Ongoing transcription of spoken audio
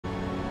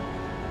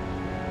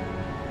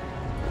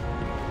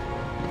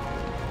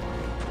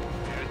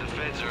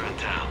Assassins are in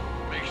town.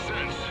 Makes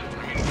sense.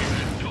 I mean, we've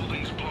had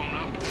buildings blown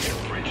up,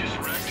 bridges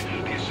wrecked,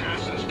 the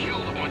Assassins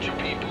killed a bunch of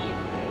people,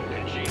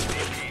 and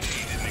GCPD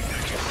didn't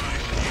exactly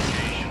rise to the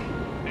occasion.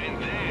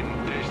 And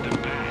then there's the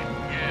Bat.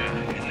 Yeah,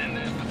 and then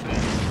there's the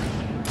Bat.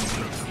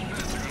 What if the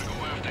feds are gonna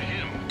go after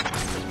him?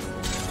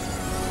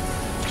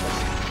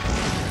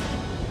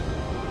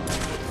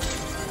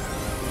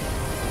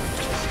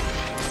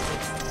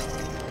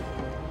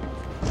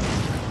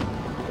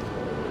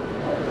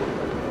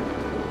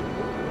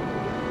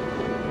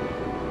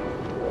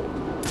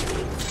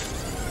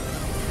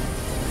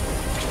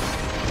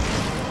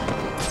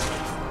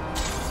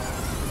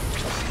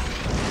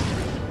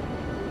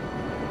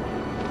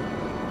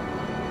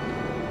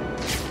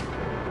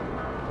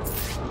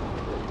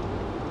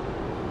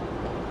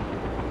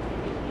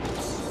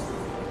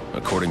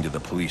 According to the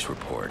police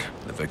report,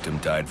 the victim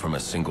died from a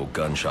single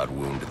gunshot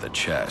wound to the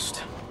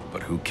chest.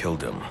 But who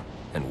killed him,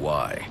 and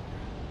why?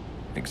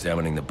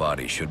 Examining the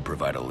body should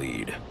provide a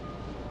lead.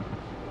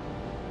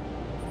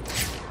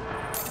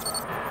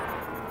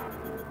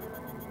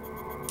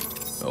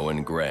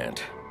 Owen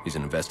Grant. He's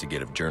an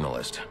investigative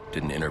journalist.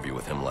 Did an interview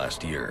with him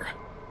last year.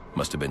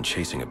 Must have been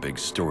chasing a big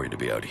story to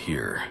be out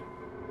here.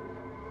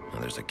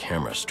 Now, there's a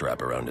camera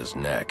strap around his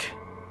neck.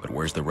 But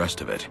where's the rest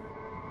of it?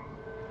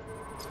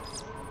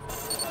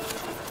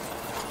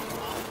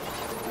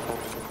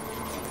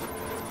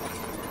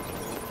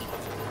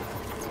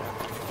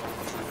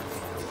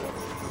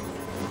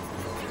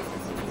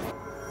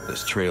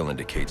 This trail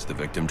indicates the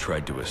victim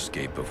tried to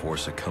escape before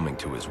succumbing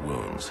to his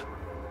wounds.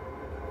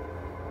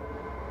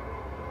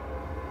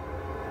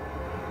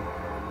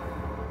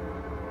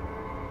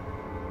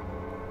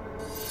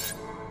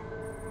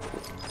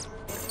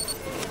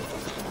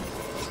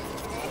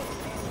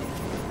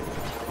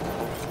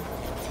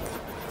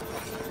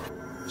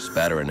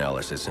 Spatter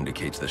analysis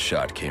indicates the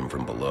shot came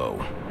from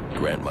below.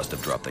 Grant must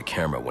have dropped the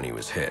camera when he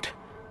was hit.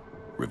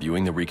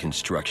 Reviewing the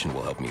reconstruction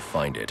will help me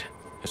find it,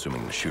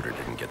 assuming the shooter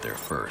didn't get there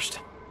first.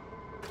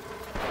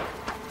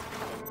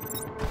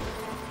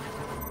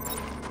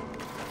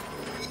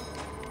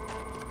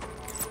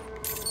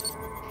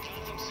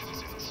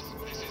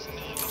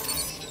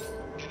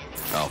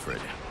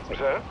 Alfred.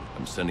 Sir?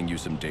 I'm sending you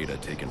some data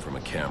taken from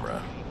a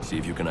camera. See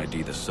if you can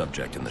ID the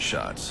subject in the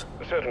shots.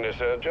 Certainly,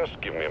 sir. Just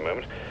give me a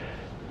moment.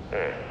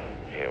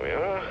 Here we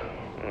are.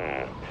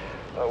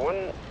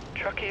 One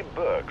Chucky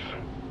Burks.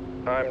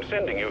 I'm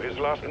sending you his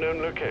last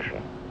known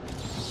location.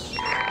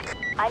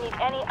 I need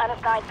any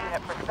unassigned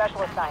unit for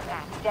special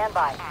assignment. Stand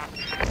by.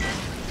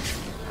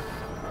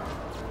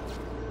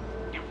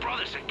 Your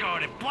brother's a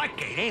guard at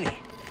Blackgate, ain't he?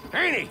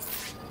 Ain't he?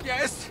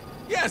 Yes,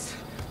 yes.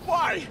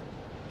 Why?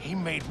 He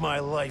made my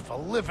life a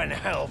living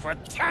hell for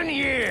 10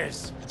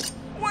 years!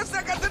 What's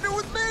that got to do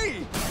with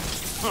me?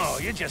 Oh,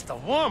 you're just a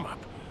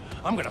warm-up.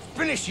 I'm gonna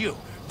finish you.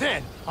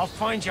 Then I'll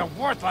find your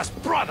worthless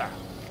brother.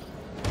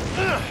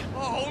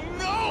 Oh,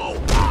 no!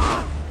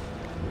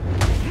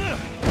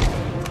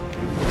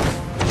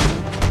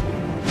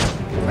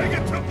 Take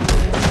it to...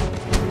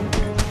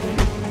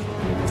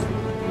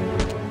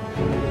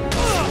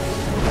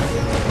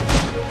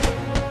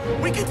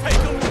 We can take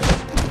him!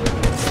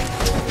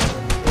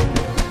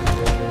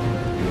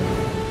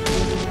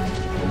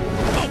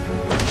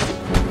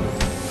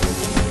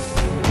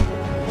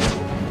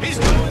 He's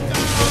going down!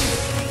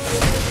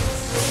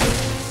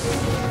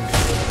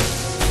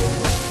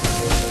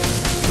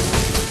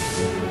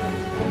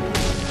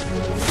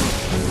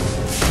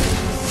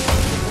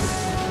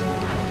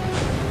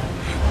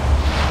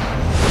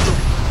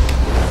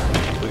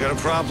 We got a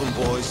problem,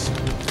 boys.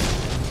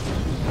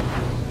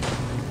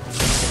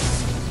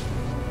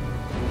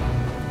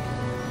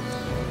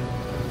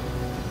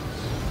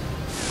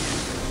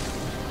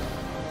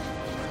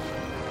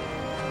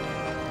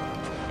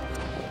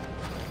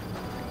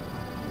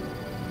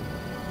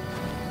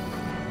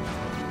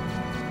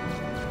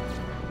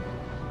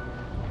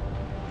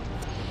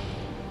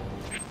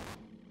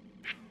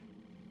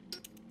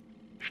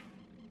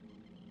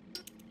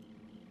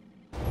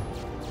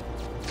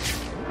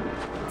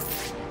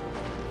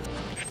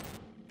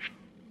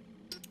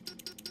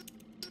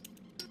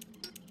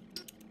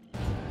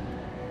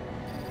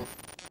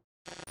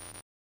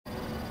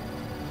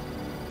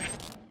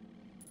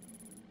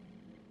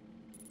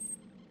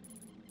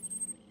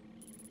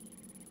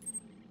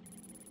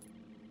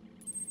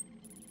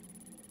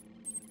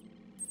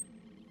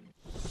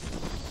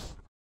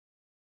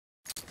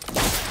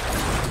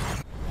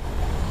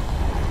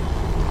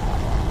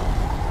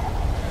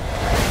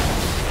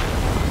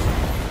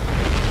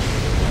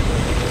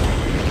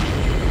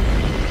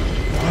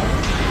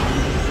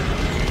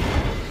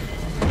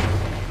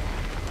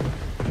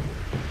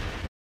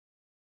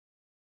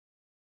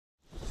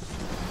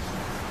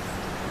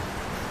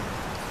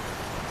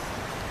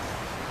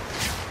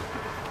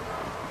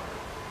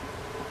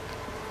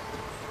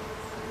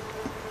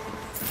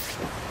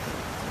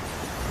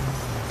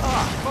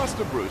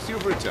 Master Bruce,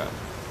 you've returned.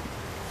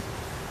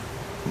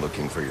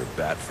 Looking for your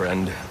bat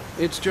friend?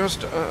 It's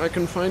just, I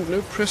can find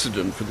no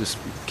precedent for this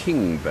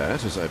king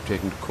bat, as I've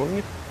taken to calling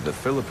it. The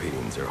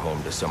Philippines are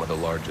home to some of the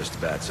largest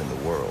bats in the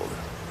world.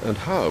 And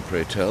how,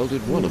 pray tell,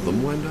 did one of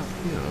them wind up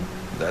here?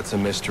 That's a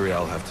mystery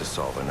I'll have to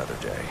solve another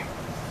day.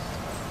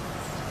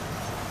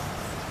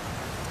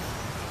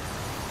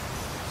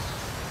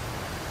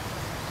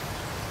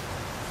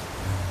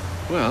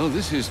 Well,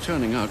 this is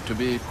turning out to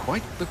be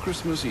quite the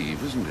Christmas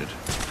Eve, isn't it?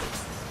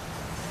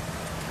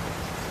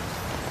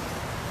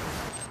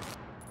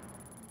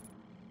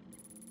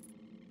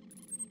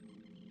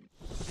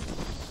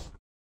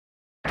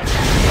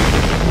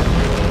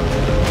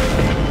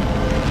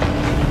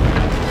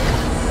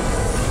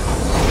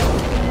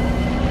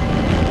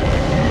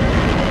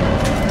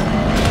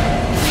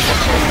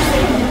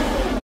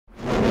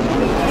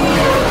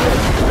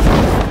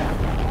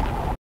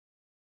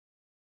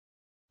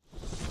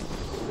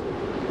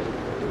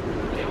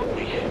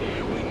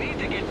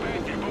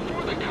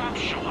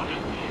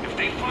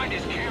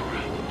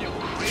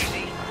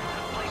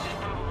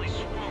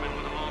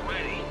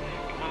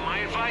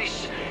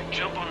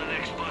 Jump on the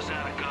next bus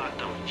out of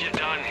Gotham. You're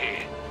done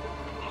here.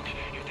 Look,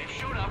 if they've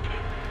showed up,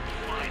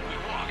 fine, we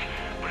walk.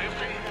 But if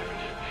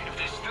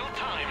there's still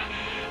time,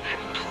 then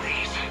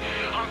please,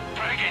 I'm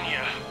begging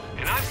you.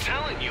 And I'm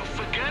telling you,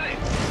 forget it.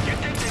 You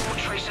think they will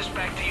trace us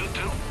back to you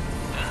too?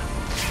 Huh?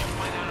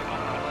 Find out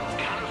about our little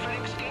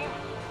counterfeiting scheme?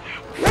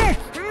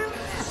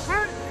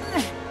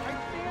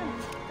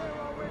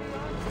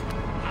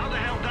 How the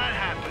hell that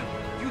happened?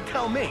 You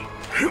tell me.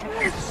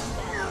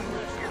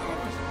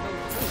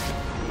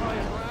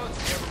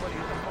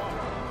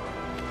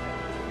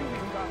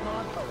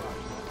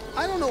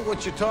 I don't know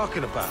what you're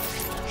talking about.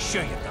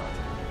 Sure you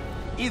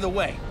don't. Either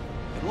way,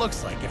 it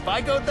looks like if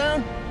I go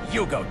down,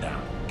 you go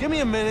down. Give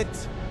me a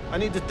minute. I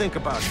need to think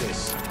about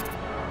this.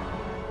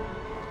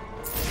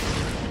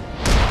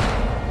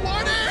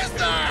 What is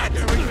that?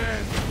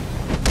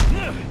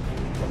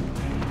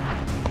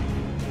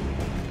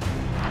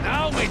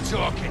 Now we're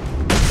talking.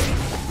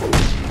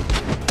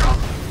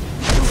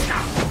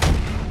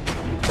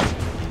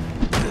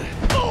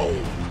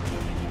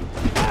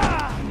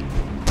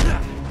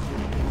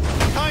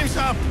 Time's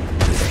up!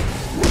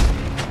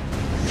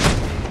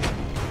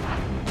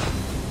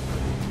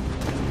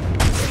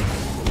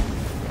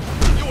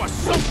 You are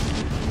so...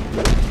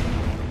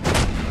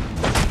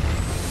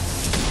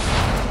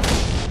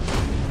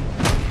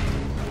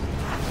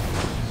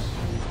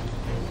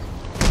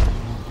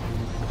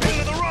 End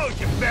of the road,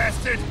 you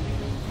bastard!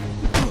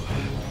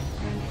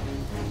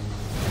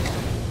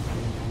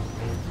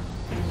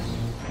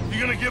 You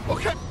gonna get...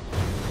 Okay.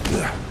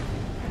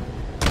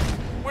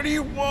 What do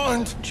you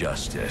want?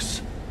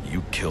 Justice.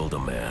 You killed a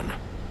man.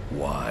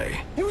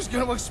 Why? He was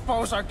gonna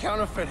expose our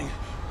counterfeiting.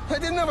 I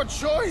didn't have a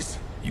choice.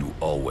 You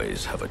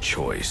always have a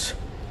choice.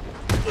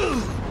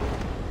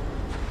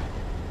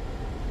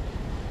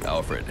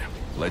 Alfred,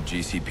 let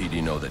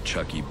GCPD know that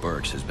Chucky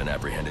Burks has been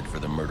apprehended for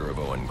the murder of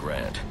Owen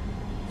Grant.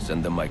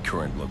 Send them my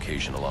current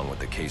location along with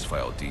the case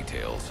file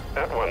details.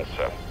 At once,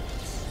 sir.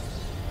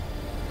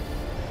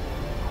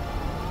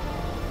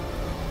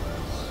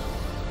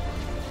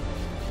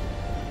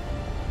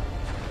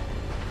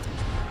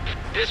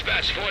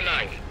 Dispatch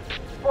 4-9.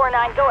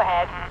 4-9, go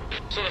ahead.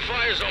 So the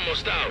fire's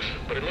almost out,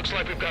 but it looks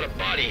like we've got a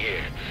body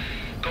here.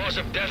 Cause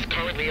of death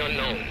currently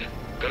unknown.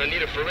 Gonna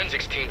need a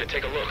forensics team to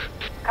take a look.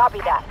 Copy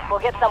that. We'll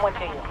get someone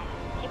to you.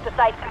 Keep the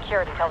site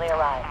secured until they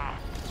arrive.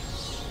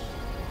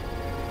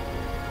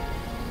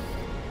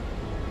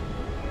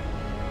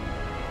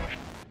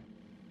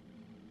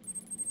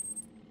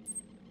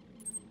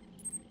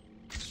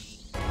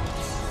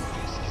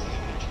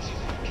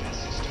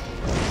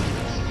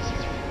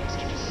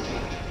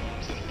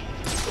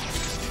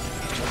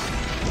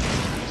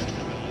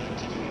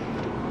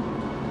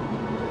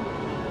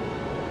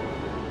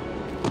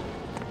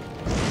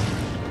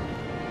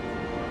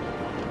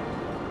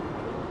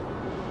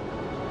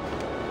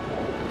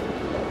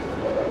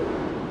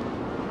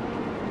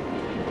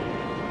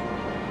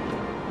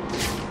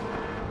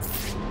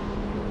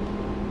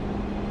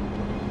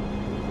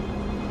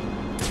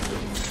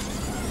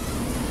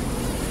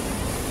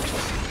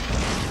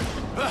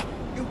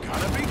 You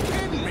gotta be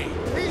kidding me!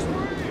 He's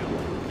real!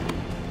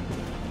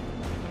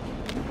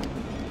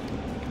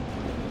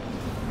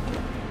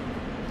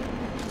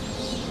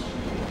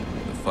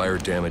 The fire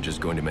damage is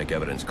going to make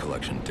evidence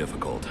collection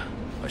difficult.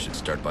 I should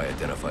start by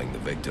identifying the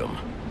victim.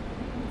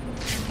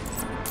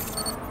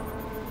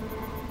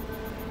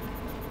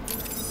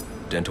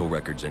 Dental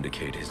records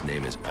indicate his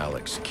name is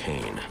Alex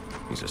Kane.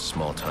 He's a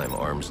small-time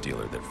arms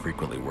dealer that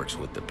frequently works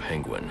with the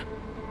Penguin.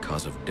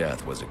 Cause of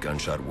death was a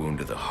gunshot wound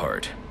to the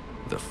heart.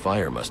 The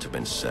fire must have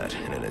been set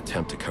in an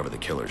attempt to cover the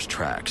killer's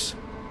tracks.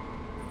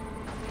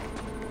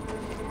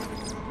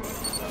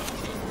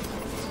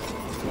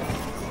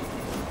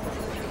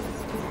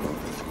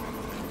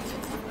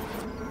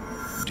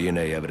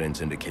 DNA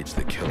evidence indicates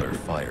the killer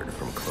fired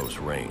from close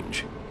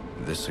range.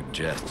 This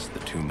suggests the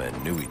two men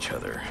knew each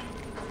other.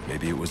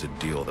 Maybe it was a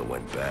deal that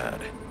went bad.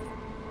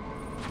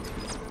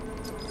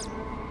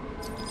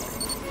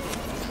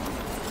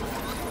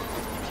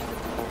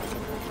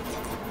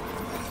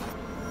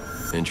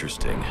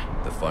 Interesting.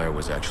 The fire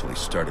was actually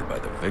started by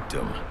the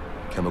victim.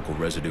 Chemical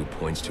residue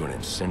points to an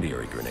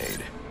incendiary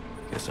grenade.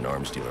 Guess an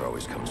arms dealer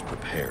always comes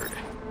prepared.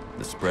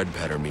 The spread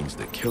pattern means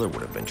the killer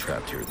would have been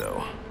trapped here,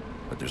 though.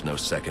 But there's no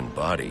second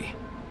body.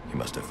 He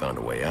must have found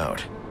a way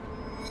out.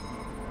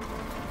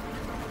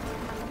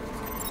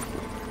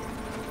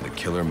 The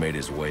killer made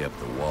his way up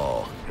the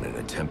wall in an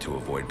attempt to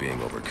avoid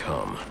being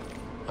overcome.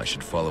 I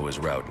should follow his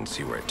route and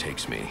see where it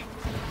takes me.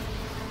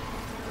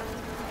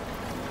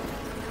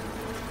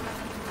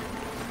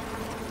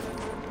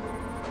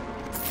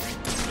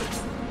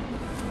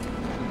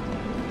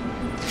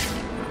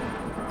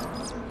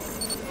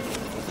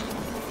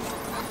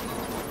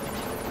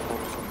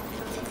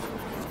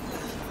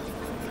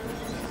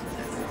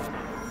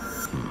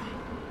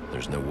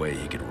 There's no way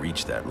he could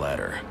reach that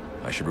ladder.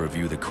 I should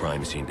review the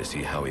crime scene to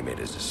see how he made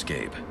his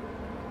escape.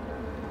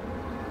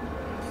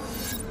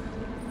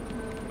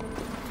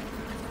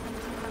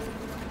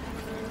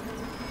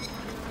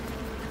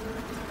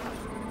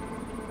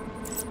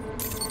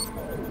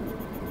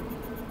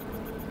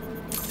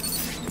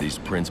 These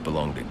prints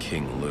belong to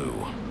King Lou,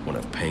 one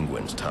of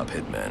Penguin's top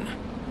hitmen.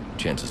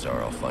 Chances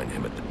are I'll find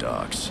him at the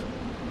docks.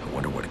 I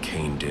wonder what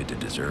Kane did to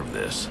deserve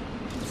this.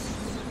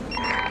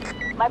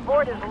 My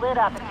board is lit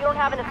up. If you don't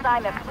have an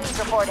assignment, please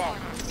report in.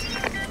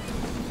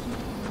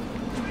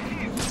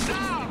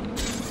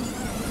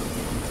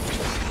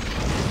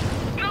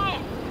 No!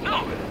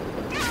 No!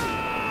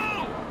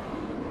 No!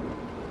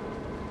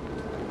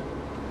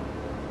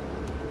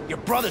 Your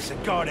brother's a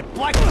guard at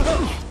Black...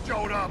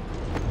 Showed up.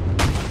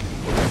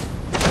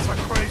 That's a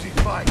crazy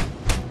fight.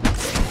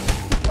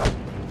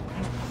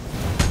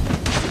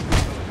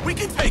 We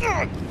can take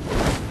it.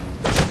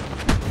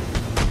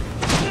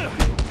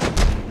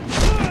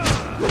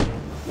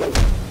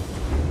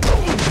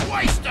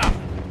 Waste up.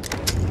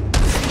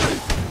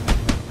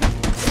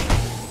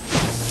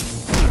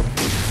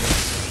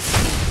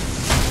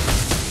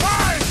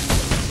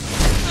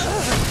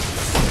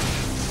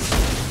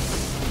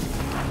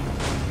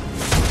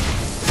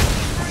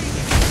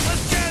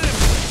 Let's get him.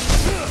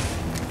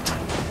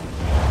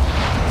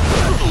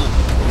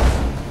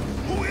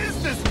 Who is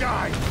this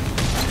guy?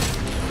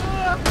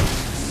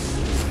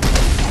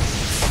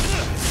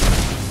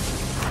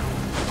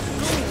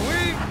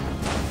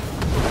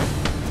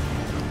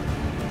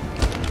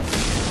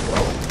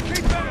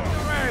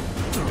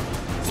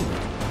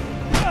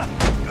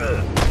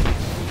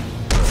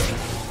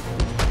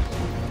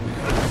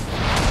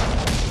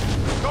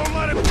 Don't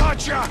let him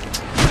touch ya!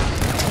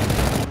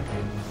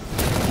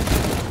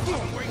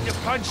 I'm waiting to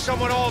punch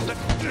someone all the...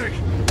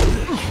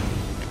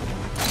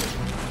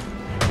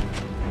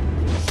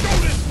 Show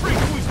this freak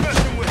who he's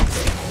messing with!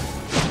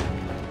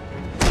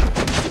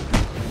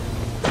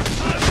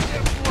 Let's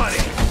get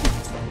bloody!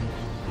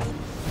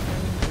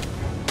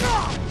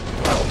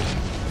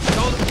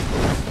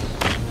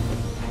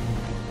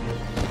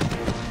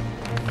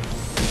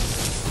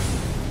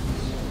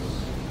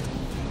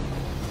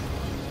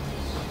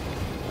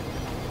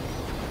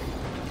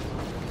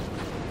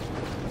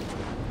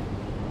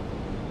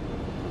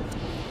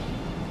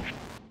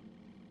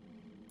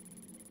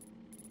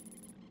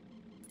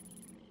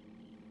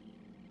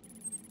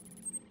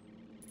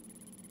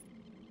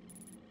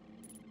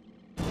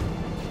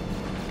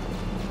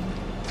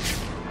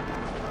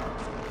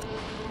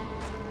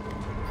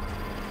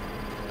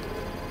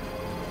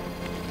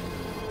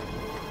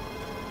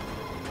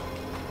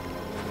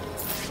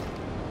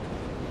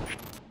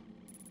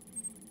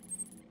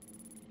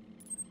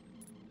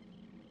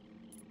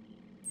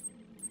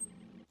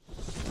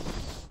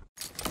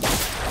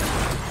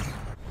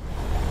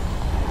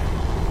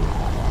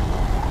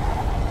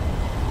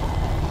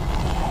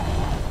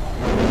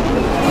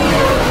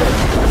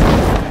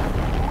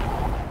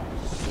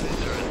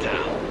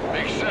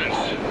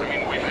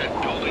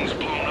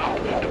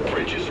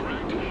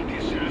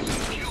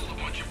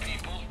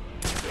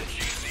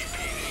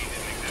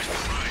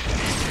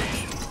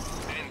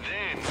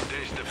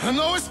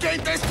 No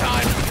escape this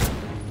time!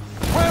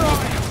 Where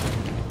are you?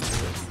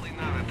 Probably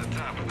not at the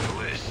top of the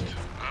list.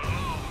 I don't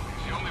know.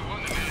 He's the only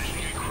one that managed to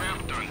get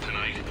crap done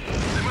tonight.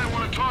 They might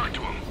want to talk to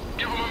him.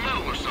 Give him a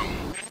medal or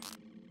something.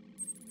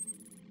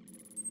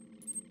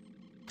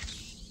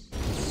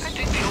 I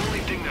think the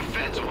only thing the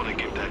feds want to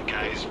give that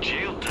guy is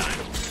jail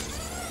time.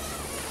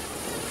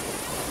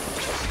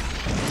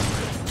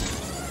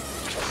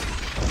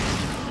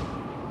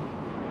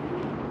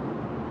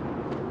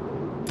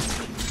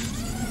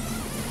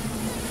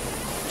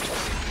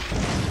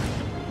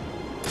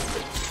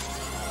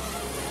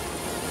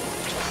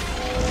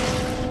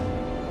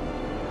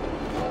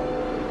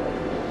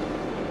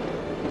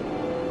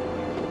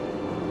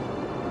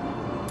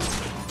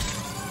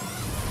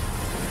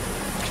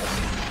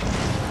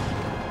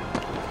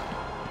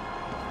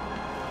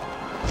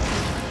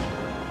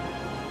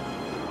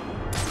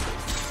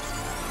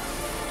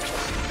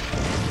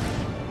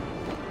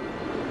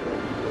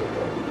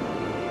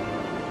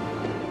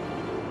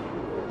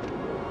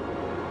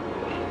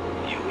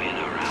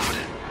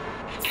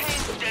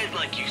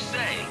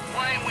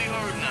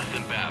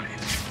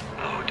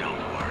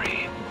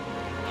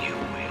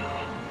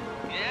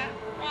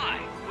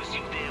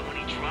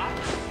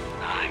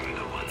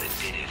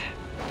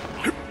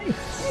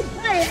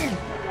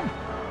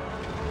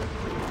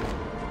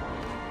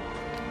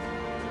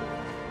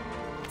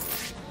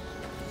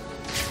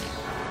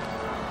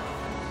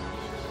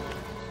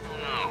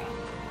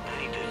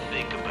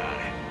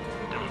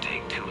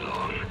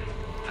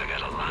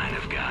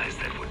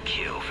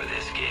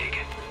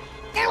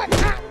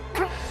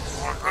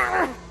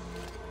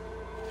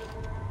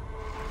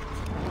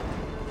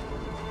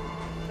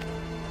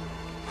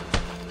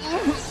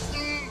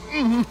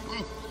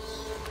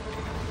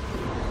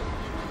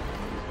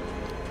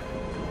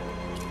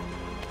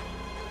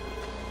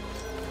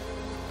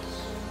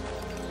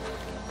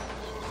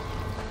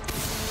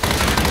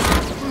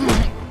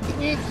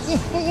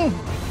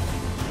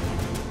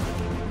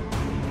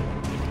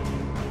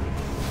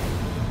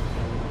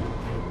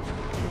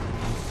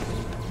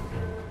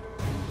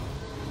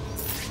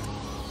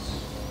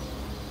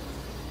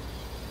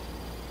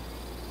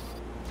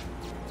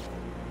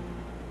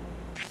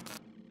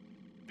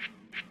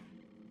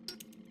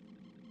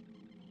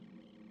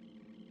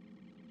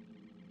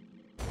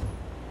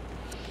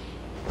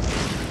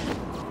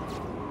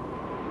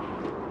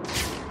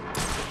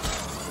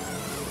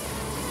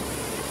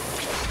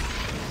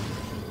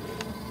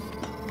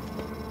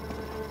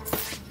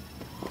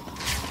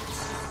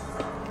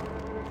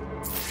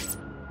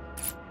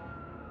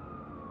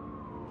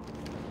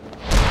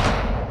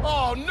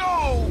 Oh,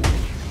 no!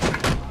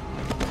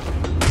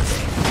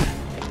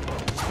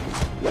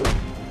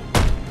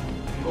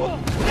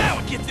 Now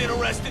it gets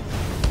interesting.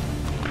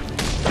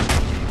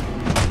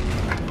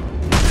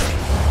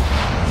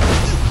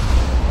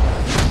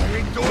 I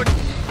ain't doing...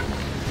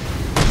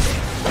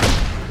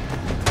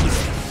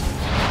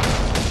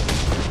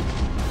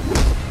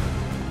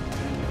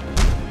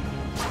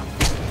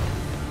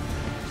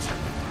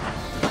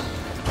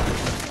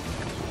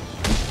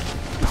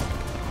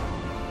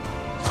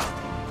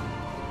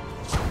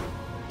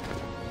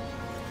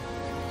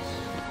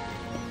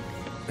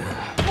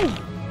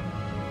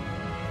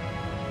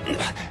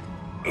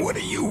 What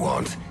do you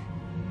want?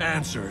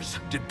 Answers.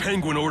 Did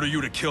Penguin order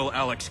you to kill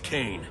Alex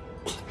Kane?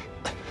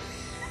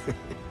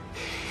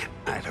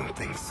 I don't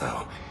think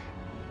so.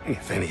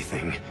 If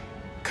anything,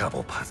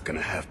 Cobblepot's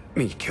gonna have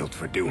me killed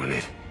for doing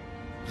it.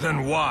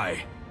 Then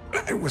why?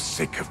 I was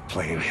sick of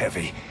playing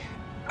heavy.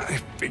 I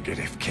figured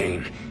if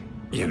Kane,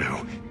 you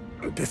know,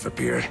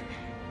 disappeared,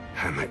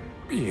 I might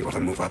be able to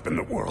move up in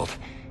the world.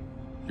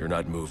 You're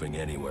not moving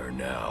anywhere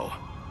now.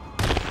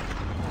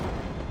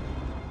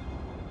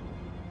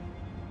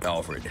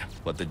 Alfred,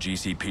 let the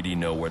GCPD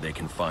know where they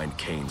can find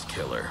Kane's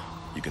killer.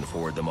 You can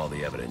forward them all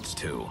the evidence,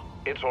 too.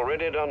 It's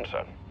already done,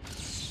 sir.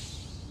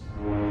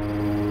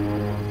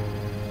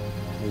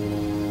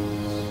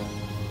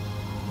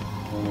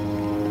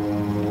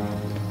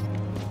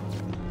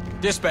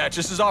 Dispatch,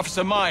 this is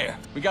Officer Meyer.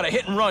 We got a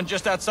hit and run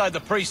just outside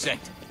the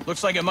precinct.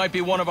 Looks like it might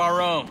be one of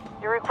our own.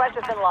 Your request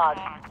has been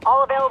logged.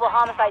 All available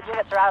homicide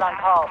units are out on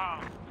call.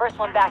 First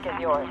one back is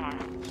yours.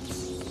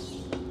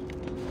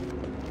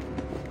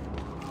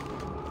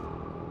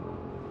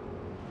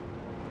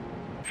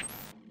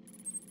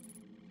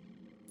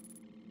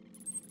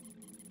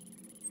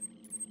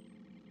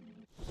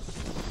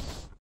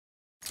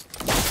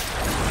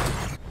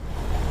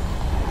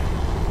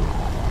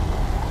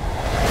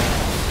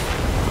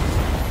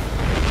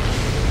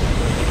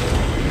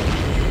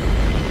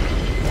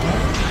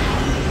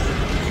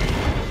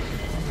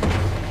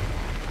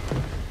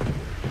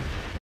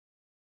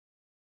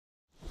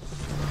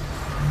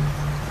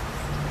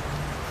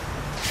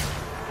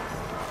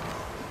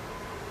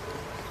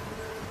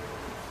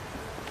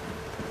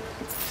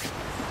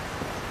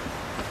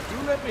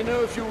 Let me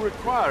know if you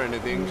require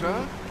anything,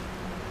 sir.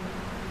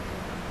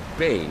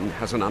 Bane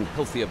has an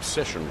unhealthy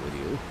obsession with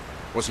you.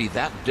 Was he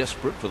that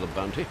desperate for the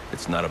bounty?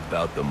 It's not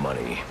about the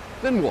money.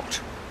 Then what?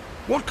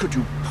 What could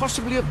you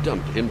possibly have done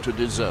to him to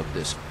deserve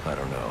this? I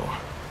don't know,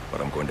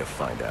 but I'm going to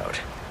find out.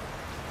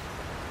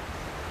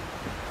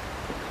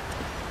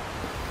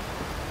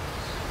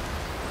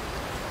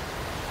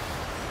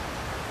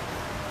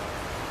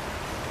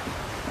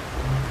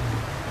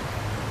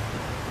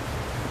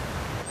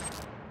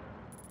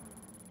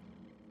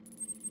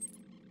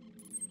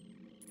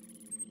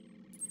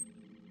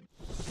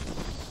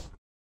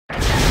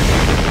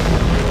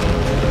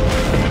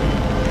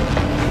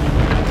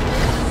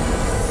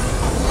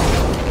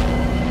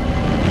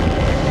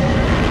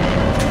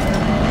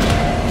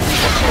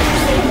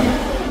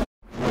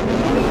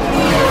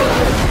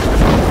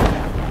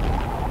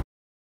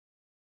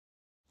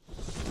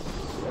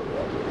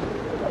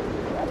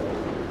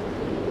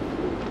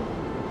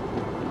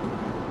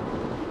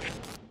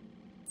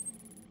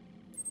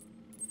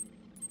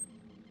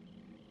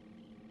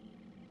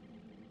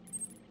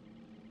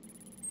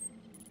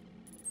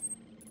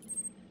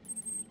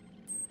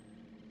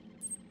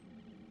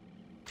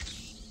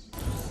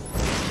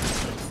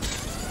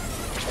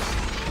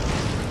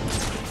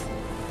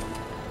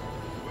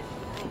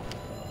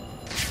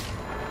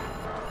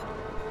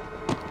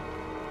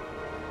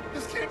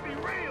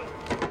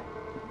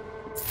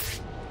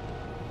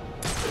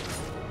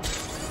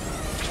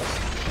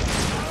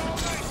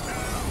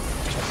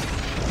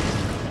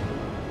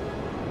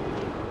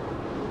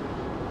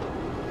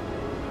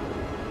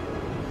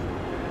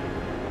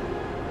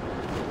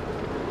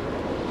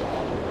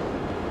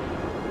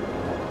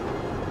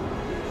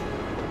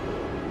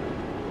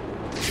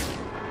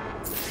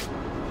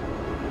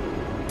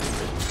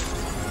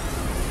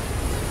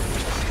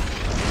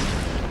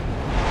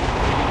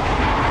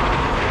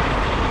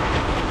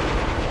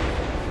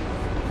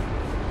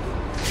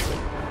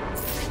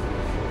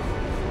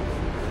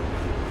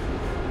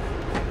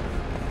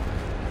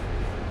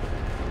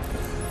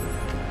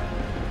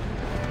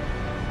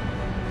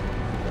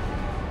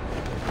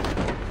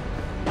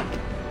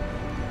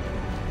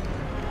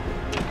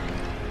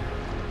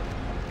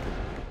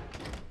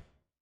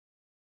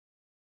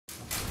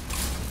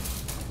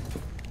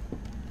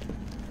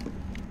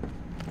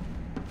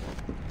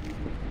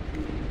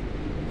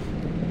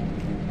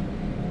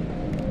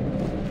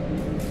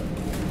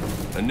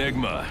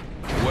 Enigma,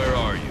 where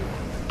are you?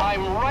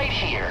 I'm right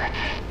here.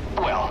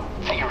 Well,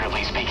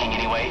 figuratively speaking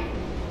anyway.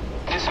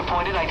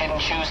 Disappointed I didn't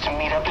choose to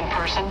meet up in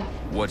person?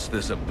 What's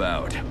this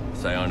about?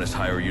 Sionis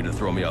hire you to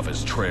throw me off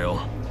his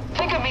trail?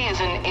 Think of me as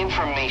an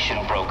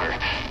information broker.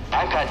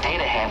 I've got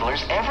data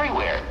handlers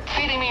everywhere,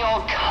 feeding me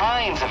all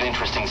kinds of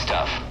interesting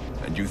stuff.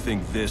 And you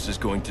think this is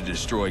going to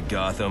destroy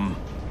Gotham?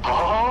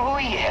 Oh,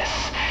 yes.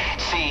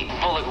 See,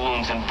 bullet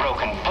wounds and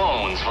broken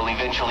bones will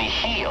eventually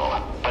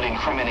heal. But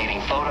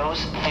incriminating photos,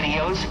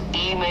 videos,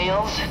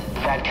 emails,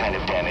 that kind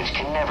of damage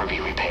can never be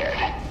repaired.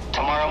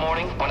 Tomorrow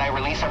morning, when I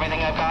release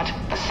everything I've got,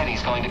 the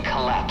city's going to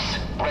collapse.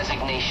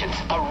 Resignations,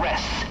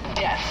 arrests,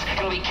 deaths.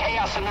 It'll be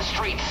chaos in the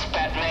streets,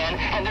 Batman,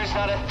 and there's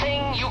not a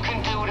thing you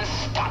can do to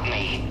stop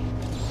me.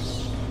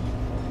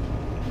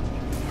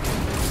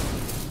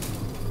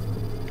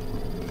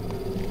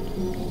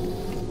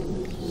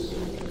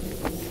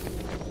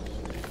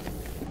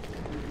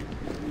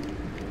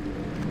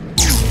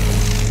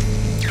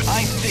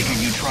 I figured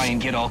you'd try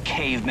and get all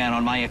caveman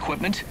on my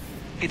equipment.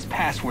 It's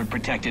password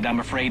protected, I'm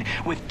afraid,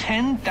 with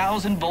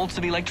 10,000 volts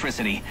of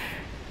electricity.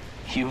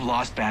 You've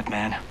lost,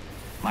 Batman.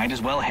 Might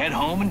as well head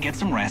home and get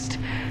some rest.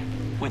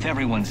 With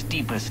everyone's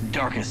deepest,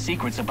 darkest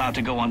secrets about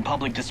to go on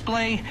public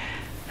display,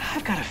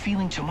 I've got a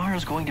feeling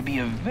tomorrow's going to be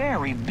a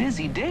very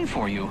busy day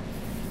for you.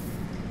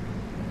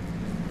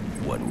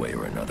 One way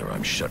or another,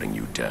 I'm shutting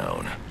you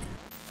down.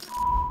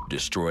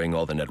 Destroying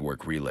all the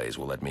network relays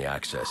will let me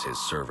access his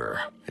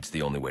server. It's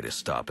the only way to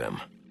stop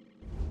him.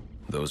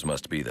 Those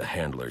must be the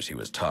handlers he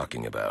was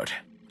talking about.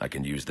 I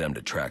can use them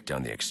to track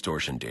down the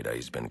extortion data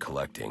he's been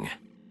collecting.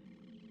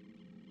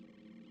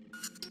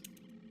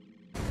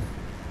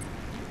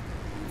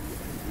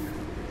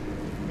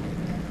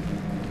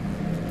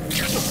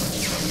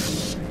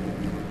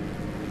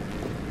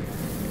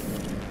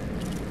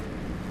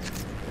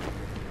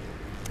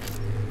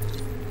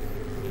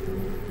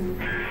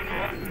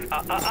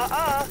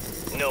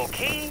 No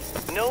key,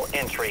 no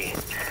entry.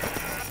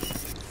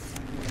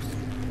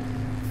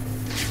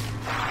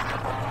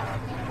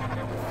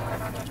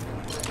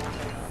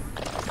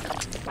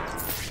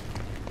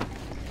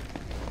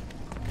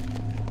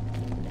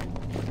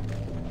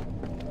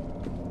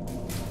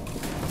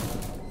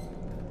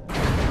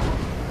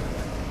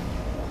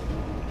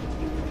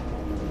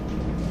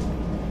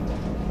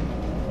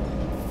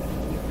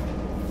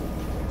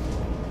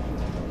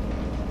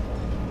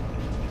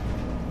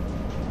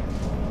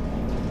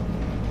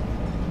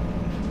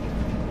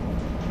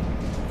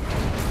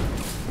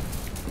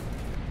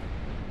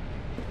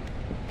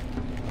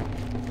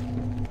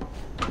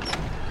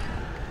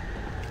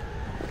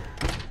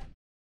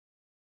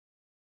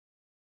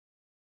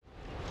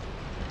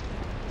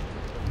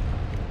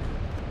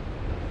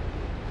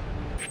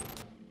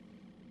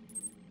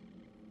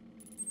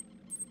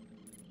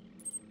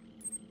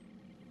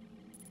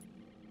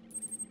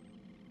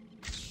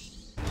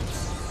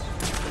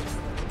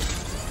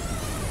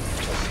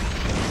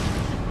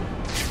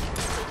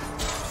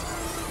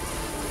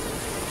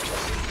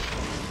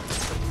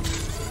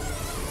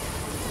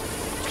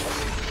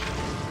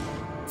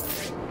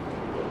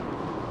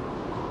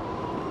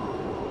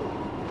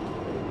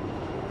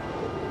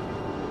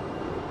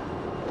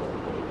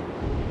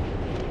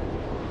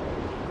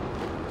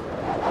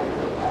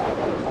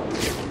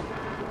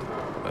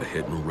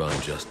 Hit and run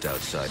just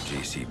outside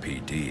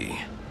GCPD.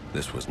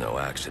 This was no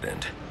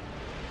accident.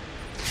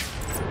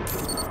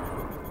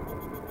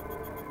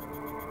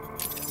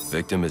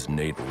 Victim is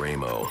Nate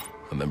Ramo,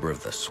 a member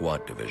of the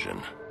SWAT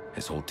division.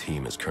 His whole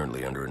team is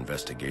currently under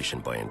investigation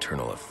by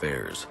Internal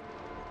Affairs.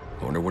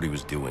 I wonder what he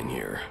was doing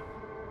here.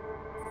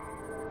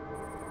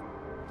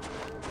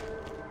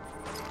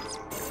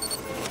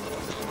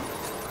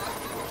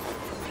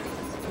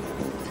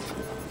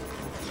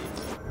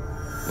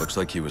 Looks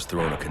like he was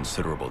thrown a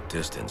considerable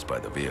distance by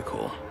the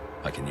vehicle.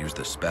 I can use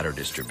the spatter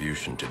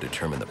distribution to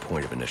determine the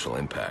point of initial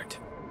impact.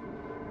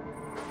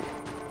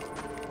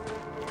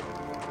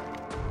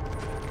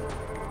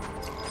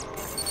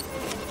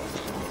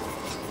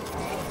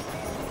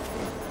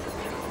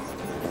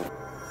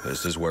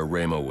 This is where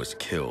Ramo was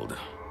killed.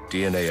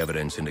 DNA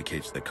evidence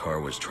indicates the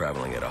car was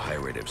traveling at a high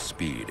rate of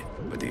speed,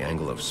 but the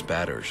angle of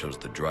spatter shows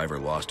the driver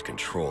lost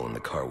control and the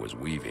car was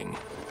weaving.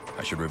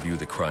 I should review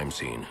the crime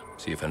scene,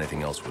 see if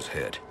anything else was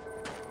hit.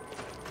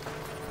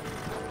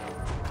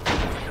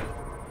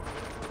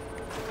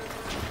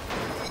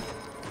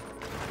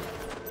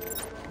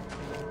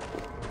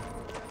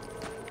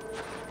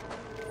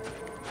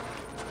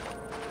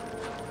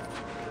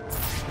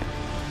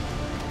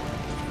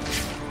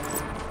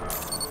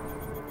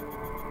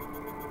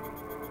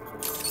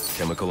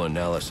 Chemical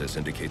analysis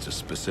indicates a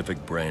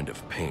specific brand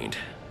of paint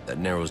that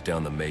narrows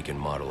down the make and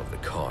model of the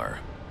car.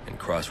 And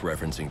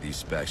cross-referencing these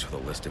specs with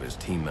a list of his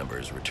team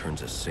members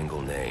returns a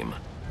single name,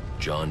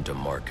 John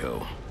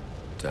DeMarco.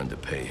 Time to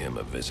pay him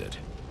a visit.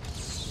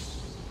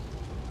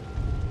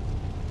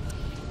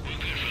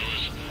 Okay,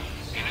 fellas.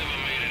 He never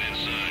made it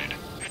inside.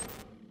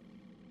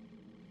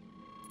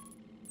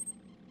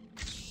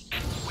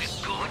 We're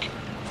good?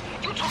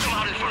 You took him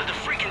out in front of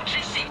the freaking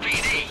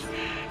GCPD.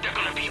 They're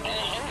gonna be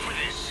all over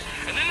this.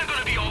 And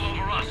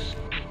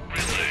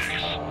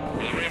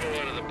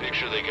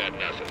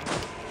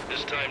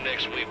time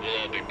next week, we'll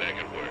all be back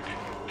at work.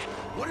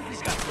 What if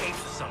he's got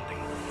tapes or something?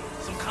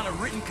 Some kind of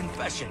written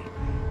confession?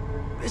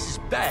 This is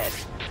bad.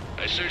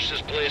 I searched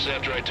this place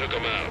after I took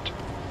him out.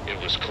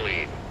 It was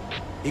clean.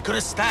 He could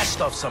have stashed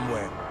stuff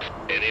somewhere.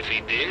 And if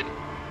he did,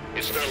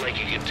 it's not like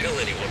you can tell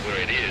anyone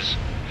where it is.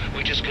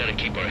 We just gotta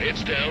keep our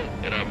heads down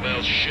and our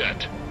mouths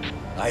shut.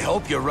 I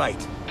hope you're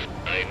right.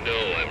 I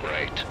know I'm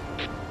right.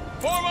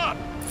 Form up!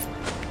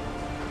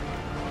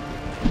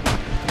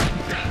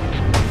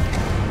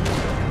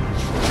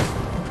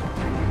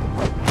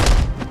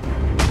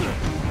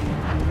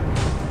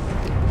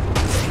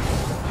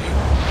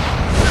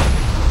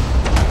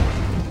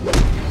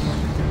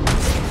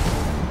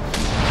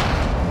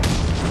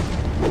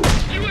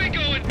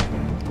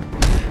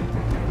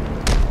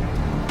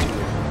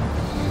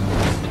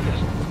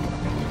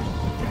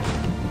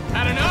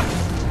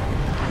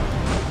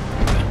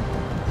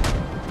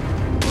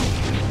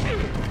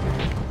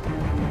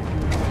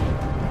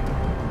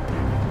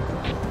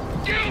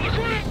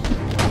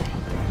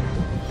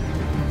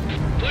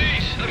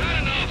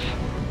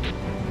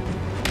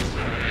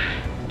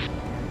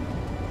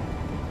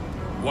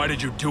 Why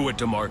did you do it,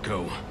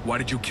 DeMarco? Why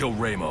did you kill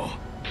Ramo?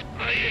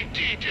 I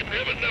indeed didn't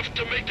have enough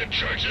to make the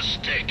charges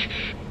stick,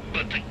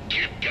 but the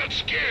kid got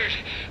scared,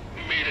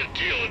 made a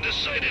deal and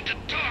decided to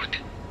talk.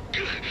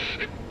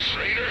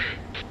 Traitor.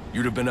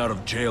 You'd have been out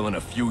of jail in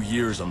a few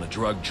years on the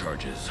drug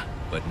charges.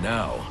 But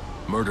now,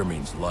 murder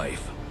means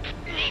life.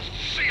 We'll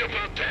see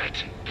about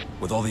that.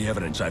 With all the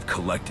evidence I've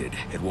collected,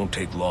 it won't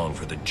take long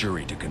for the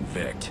jury to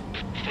convict.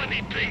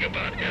 Funny thing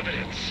about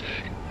evidence,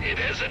 it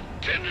has a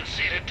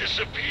tendency to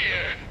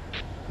disappear.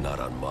 Not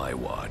on my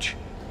watch.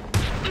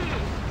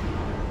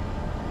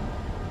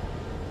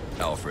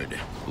 Alfred,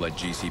 let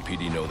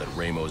GCPD know that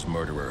Ramo's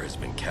murderer has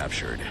been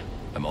captured.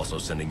 I'm also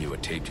sending you a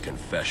taped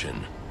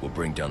confession. We'll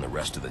bring down the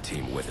rest of the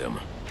team with him.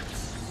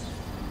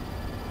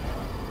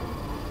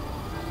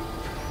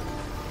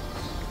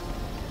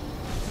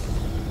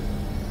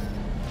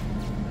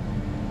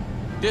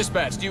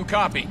 Dispatch, do you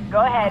copy?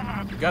 Go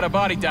ahead. Got a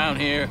body down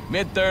here.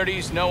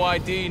 Mid-30s, no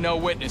ID, no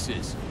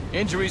witnesses.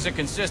 Injuries are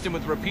consistent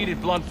with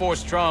repeated blunt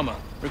force trauma.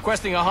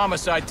 Requesting a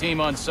homicide team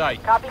on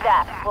site. Copy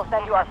that. We'll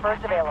send you our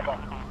first available.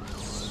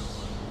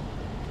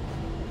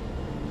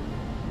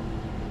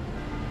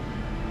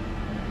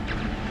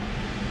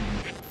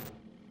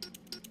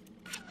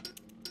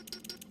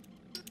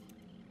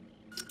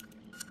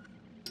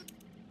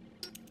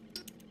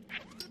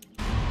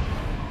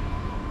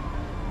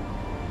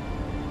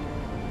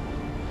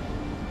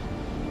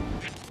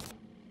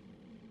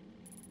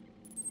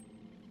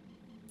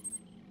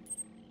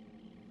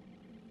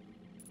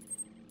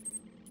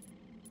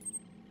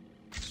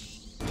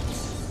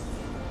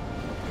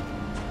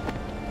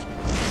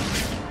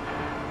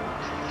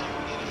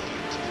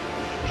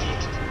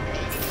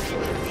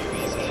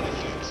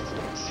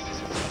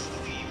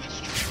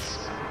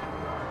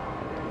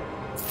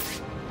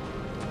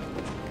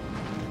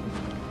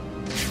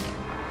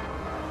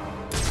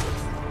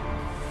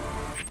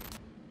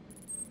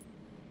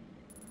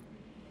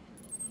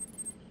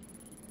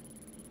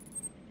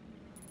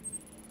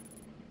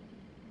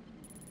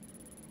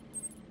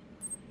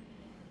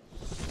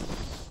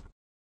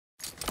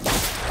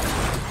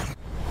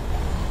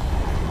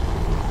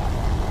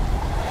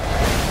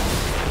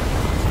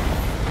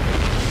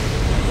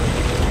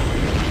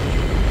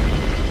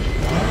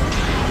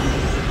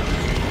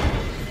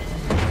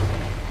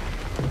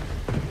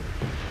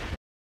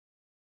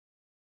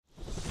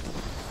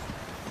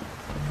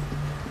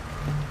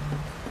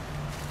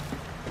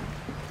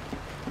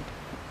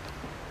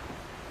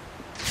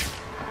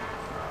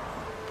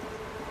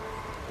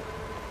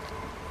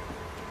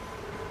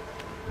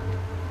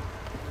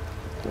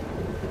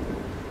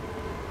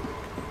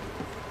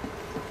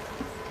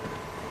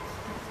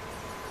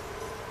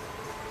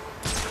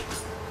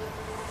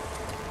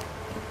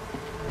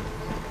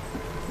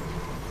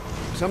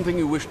 Something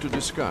you wish to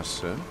discuss,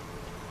 sir?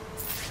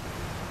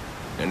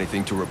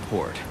 Anything to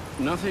report?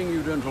 Nothing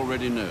you don't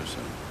already know,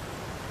 sir.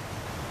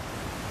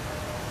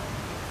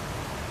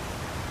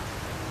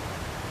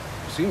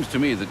 Seems to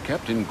me that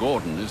Captain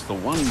Gordon is the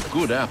one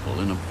good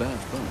apple in a bad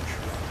bunch.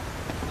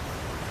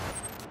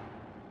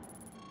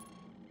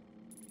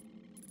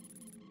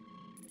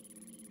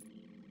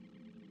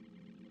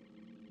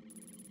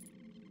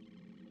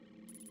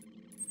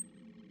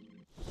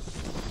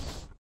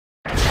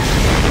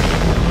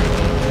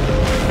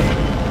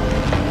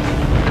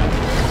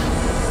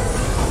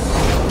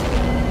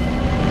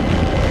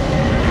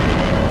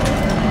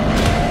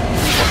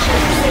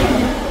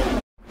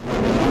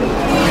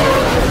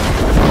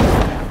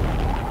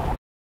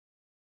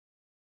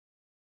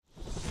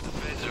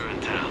 Feds are in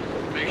town.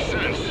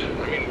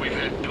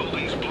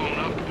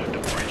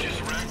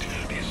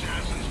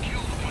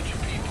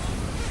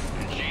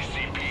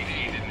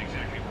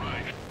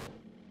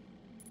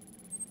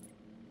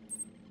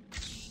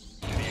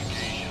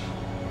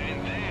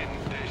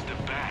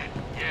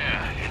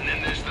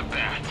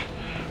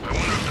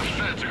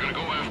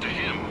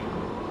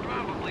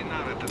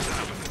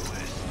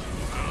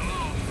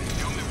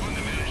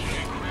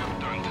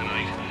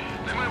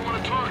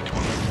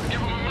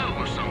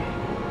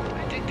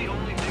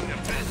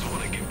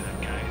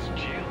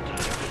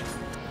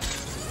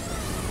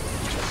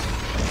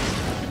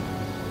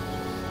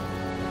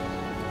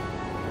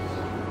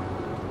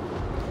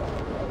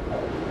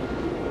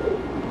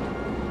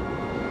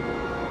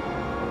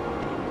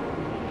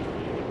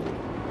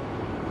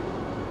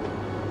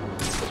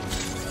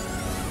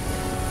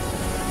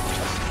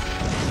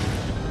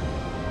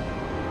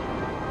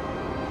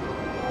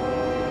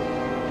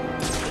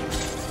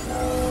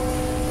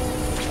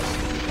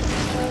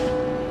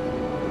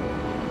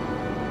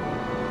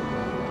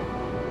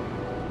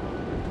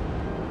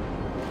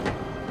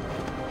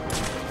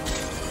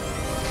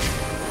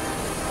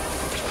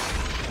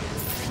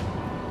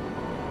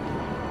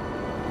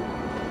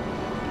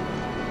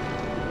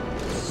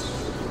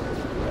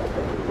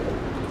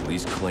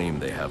 Police claim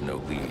they have no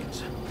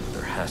leads.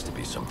 There has to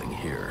be something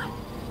here.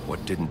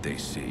 What didn't they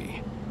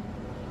see?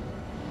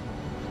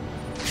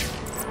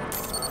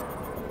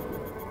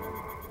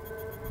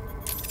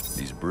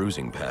 These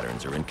bruising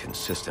patterns are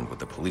inconsistent with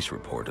the police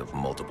report of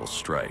multiple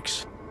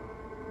strikes.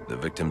 The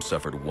victim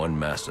suffered one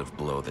massive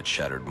blow that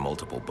shattered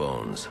multiple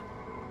bones.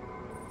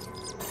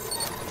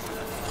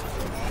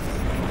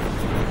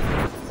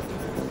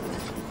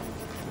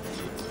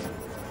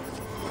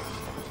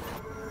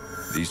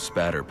 These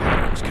spatter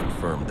patterns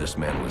confirm this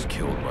man was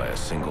killed by a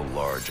single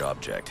large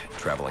object,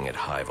 traveling at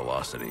high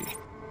velocity.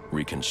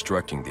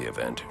 Reconstructing the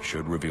event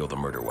should reveal the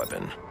murder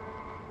weapon.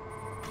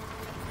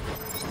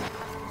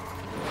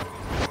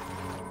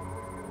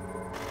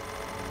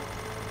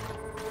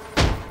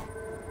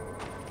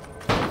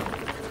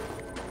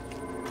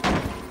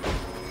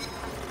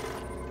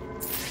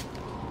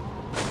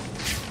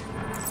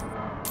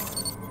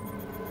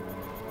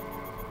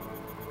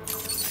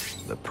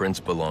 The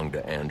prints belong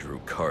to Andrew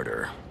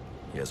Carter.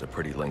 He has a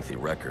pretty lengthy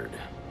record,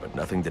 but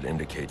nothing that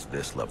indicates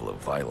this level of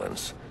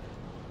violence.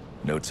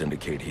 Notes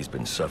indicate he's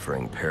been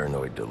suffering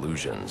paranoid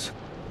delusions.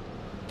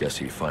 Guess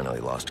he finally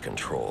lost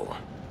control.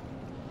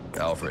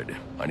 Alfred,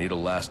 I need a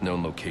last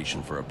known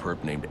location for a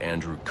perp named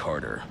Andrew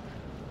Carter.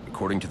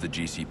 According to the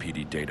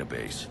GCPD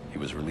database, he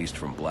was released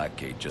from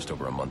Blackgate just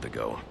over a month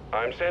ago.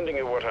 I'm sending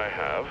you what I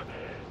have.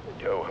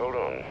 Oh, hold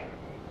on.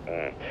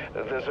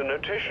 There's a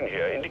notation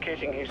here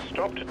indicating he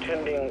stopped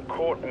attending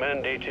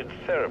court-mandated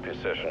therapy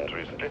sessions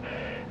recently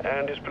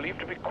and is believed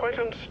to be quite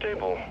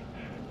unstable.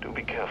 Do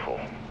be careful.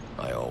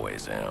 I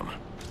always am.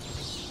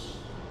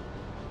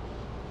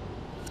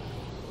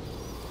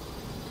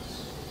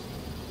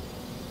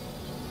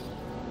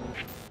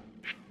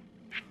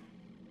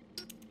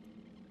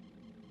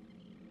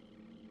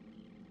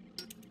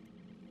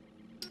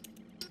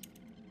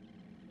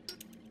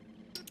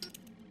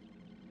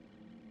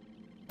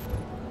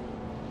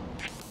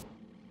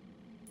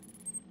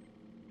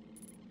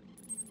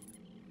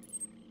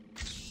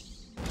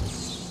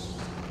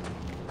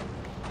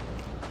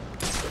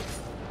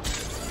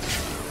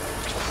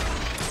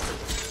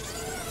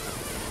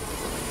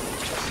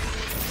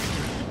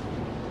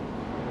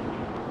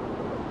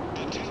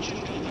 Attention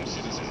Gotham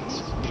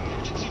citizens.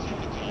 Emergency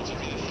protocols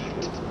are in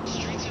effect.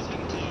 Streets have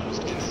been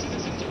closed and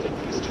citizens are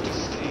requested to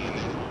stay in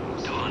their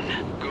homes.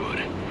 Done. Good.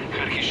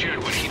 Had he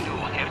shared what he knew,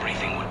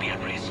 everything would be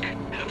at risk.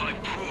 Have I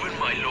proven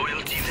my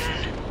loyalty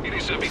then? It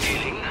is a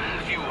beginning.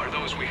 Few are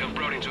those we have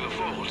brought into the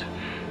fold.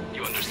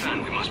 You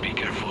understand we must be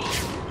careful.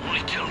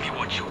 Only tell me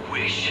what you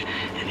wish,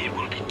 and it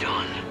will be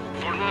done.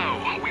 For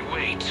now, we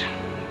wait.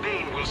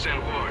 Bane will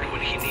send word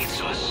when he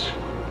needs us.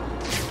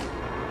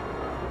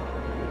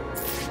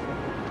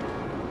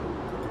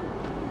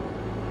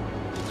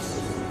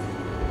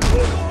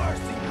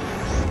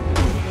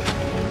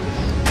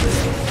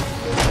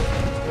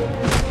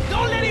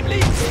 Don't let him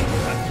leave!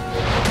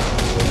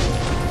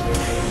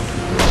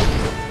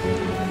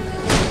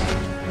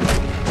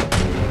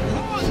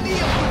 Hold me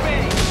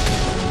away!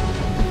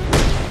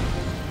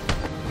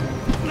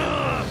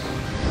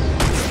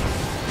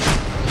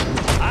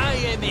 I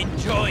am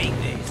enjoying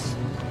this.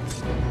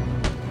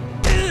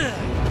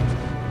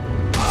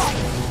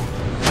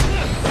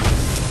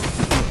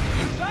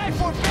 Die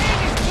for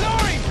Bane is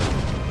glory!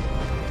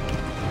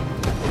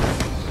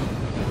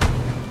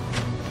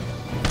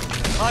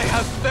 I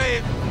have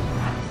failed.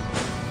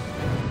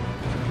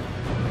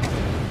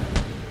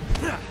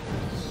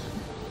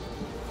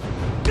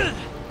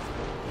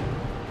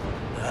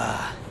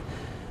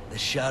 The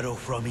shadow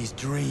from his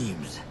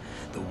dreams.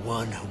 The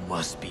one who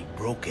must be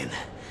broken.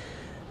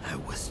 I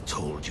was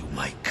told you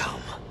might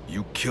come.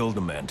 You killed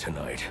a man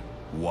tonight.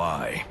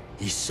 Why?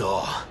 He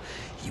saw.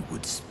 He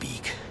would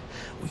speak.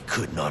 We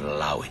could not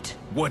allow it.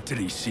 What did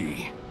he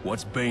see?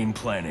 What's Bane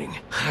planning?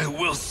 I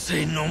will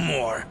say no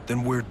more.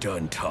 Then we're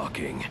done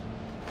talking.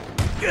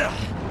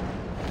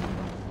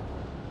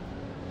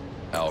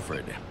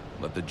 Alfred,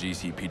 let the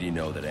GCPD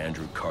know that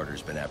Andrew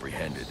Carter's been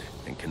apprehended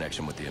in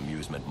connection with the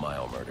Amusement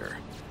Mile murder.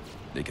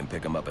 They can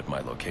pick him up at my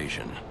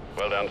location.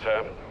 Well done,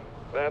 sir.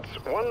 That's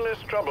one less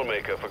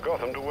troublemaker for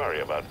Gotham to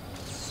worry about.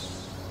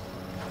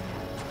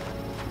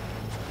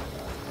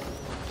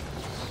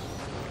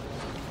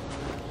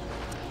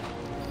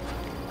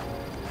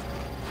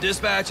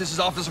 Dispatch, this is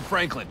Officer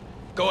Franklin.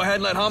 Go ahead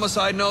and let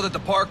Homicide know that the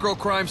Park Row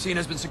crime scene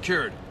has been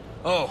secured.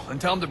 Oh, and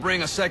tell him to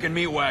bring a second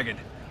meat wagon.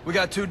 We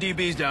got 2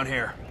 DBs down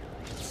here.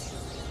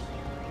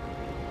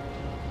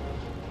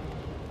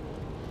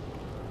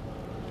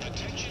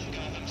 Attention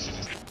Gotham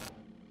citizens.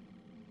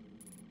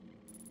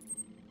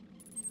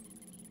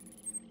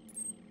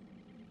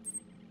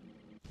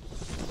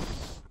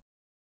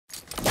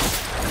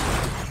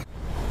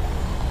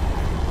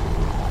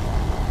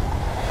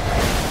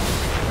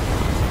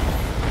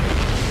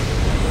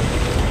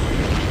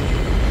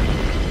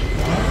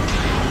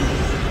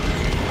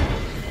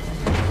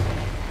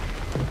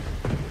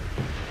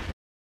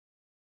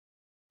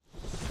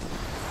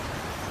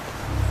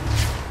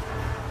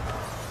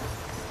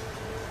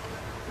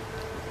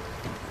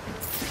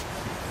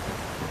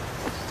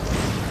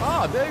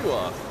 Ah, there you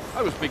are.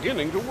 I was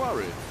beginning to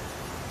worry.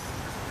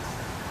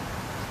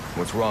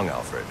 What's wrong,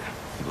 Alfred?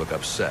 You look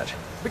upset.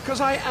 Because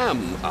I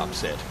am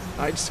upset.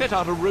 I'd set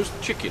out a roast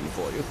chicken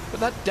for you, but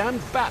that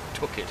damned bat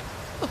took it.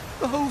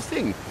 The whole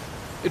thing.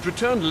 It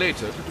returned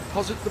later to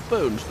deposit the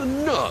bones. The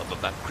nerve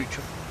of that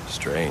creature.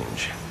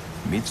 Strange.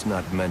 Meat's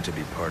not meant to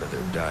be part of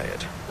their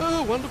diet.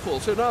 Oh, wonderful.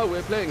 So now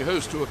we're playing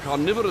host to a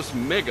carnivorous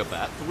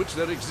megabat for which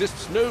there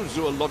exists no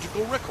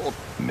zoological record.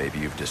 Maybe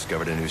you've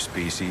discovered a new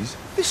species?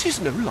 This is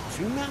no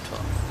laughing matter.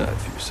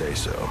 If you say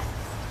so.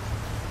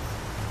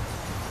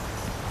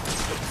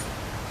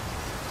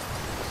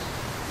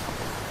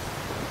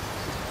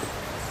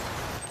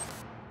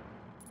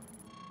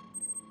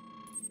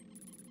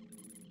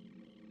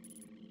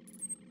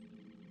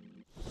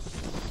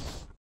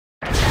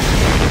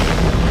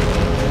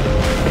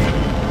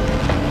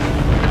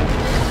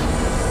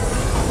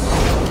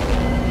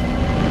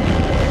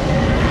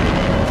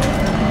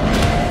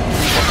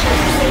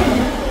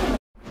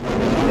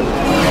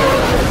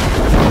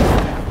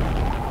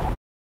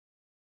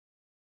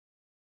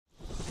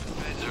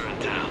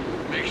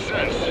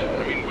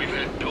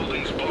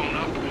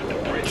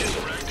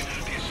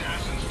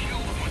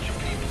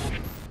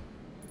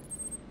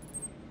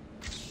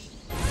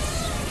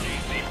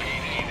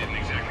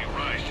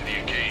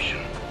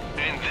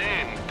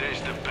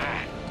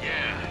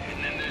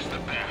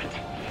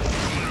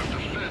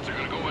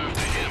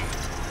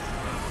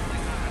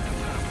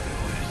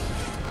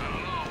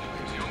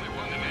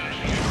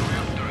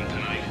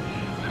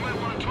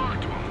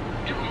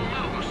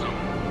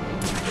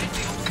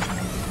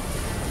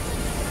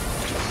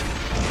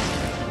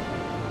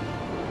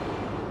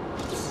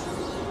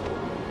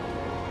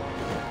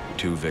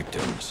 Two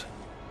victims,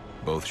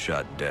 both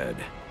shot dead.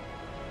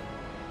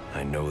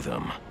 I know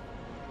them.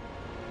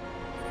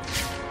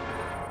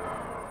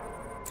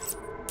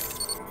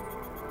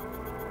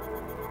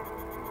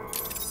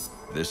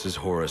 This is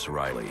Horace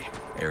Riley,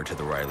 heir to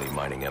the Riley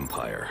mining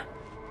empire.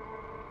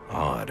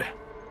 Odd.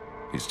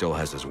 He still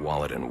has his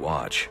wallet and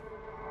watch.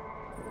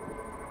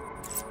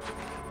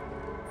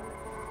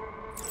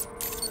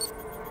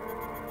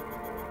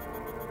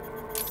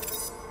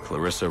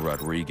 Clarissa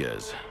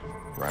Rodriguez.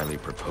 Riley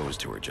proposed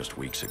to her just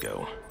weeks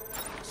ago.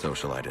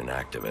 Socialite and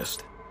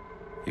activist.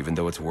 Even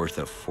though it's worth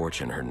a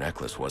fortune, her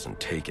necklace wasn't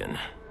taken.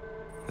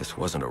 This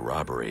wasn't a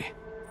robbery.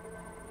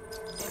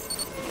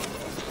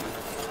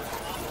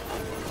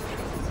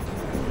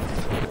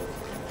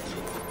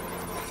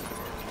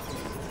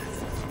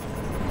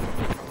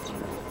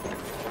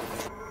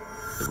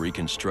 The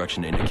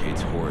reconstruction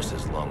indicates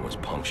Horace's lung was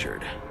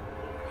punctured.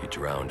 He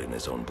drowned in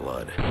his own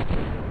blood.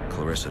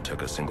 Clarissa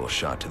took a single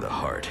shot to the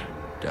heart.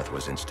 Death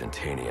was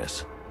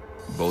instantaneous.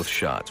 Both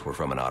shots were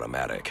from an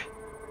automatic.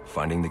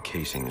 Finding the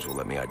casings will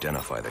let me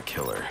identify the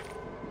killer.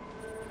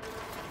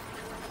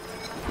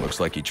 Looks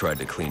like he tried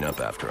to clean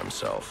up after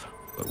himself,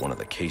 but one of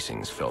the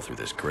casings fell through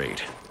this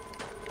grate.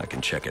 I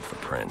can check it for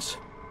prints.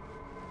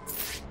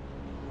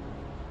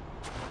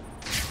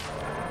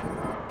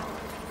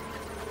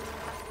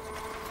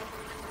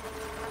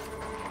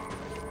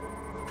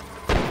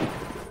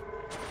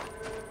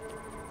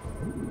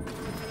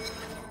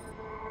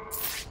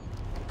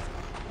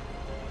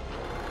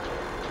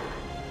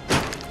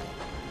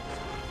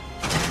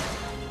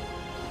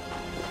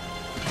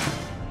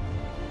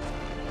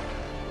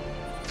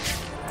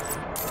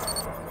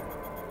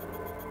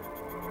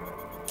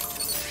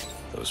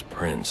 Those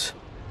prints.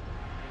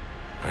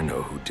 I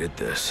know who did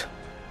this.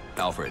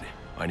 Alfred,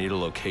 I need a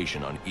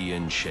location on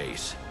Ian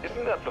Chase.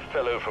 Isn't that the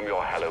fellow from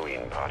your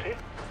Halloween party?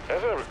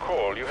 As I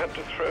recall, you had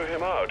to throw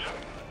him out.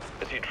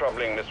 Is he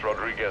troubling Miss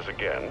Rodriguez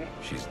again?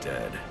 She's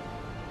dead.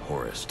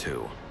 Horace,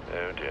 too.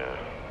 Oh, dear.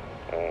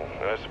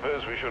 I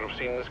suppose we should have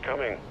seen this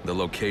coming. The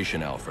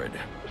location, Alfred.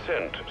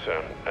 Sent,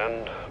 sir.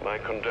 And my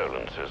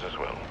condolences as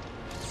well.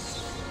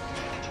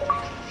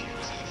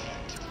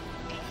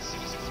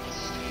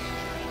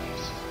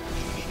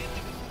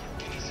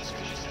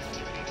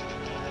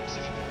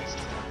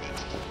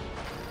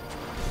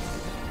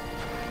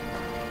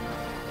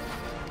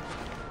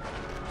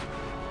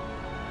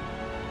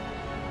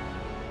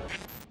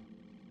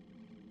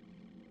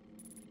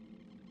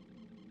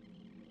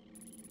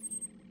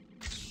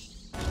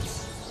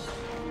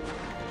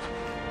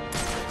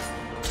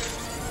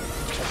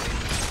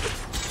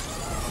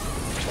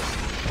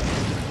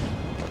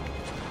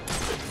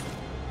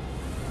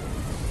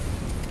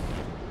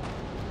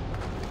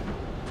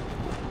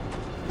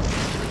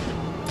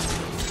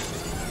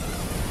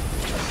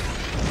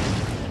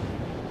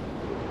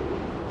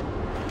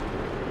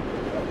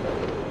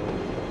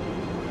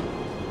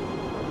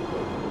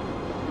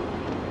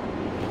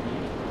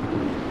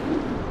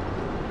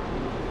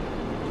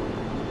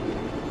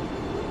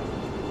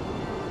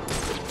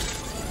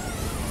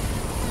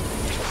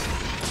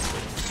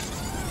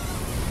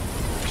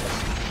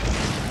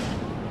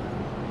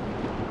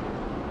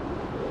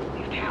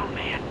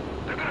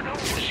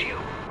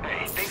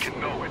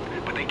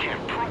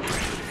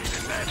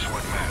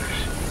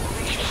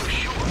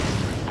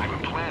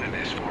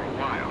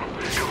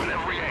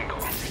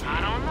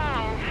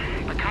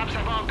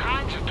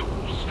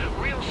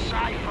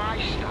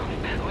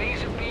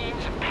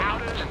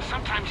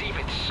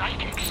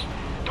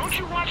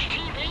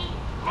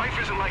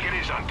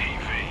 on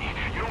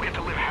TV. You don't get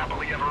to live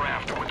happily ever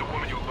after with the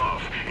woman you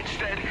love.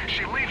 Instead,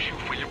 she leaves you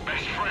for your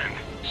best friend.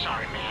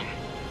 Sorry, man.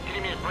 You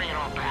need me to bring it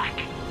all back?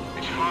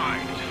 It's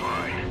fine, it's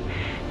fine.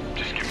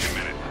 Just give me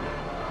a minute.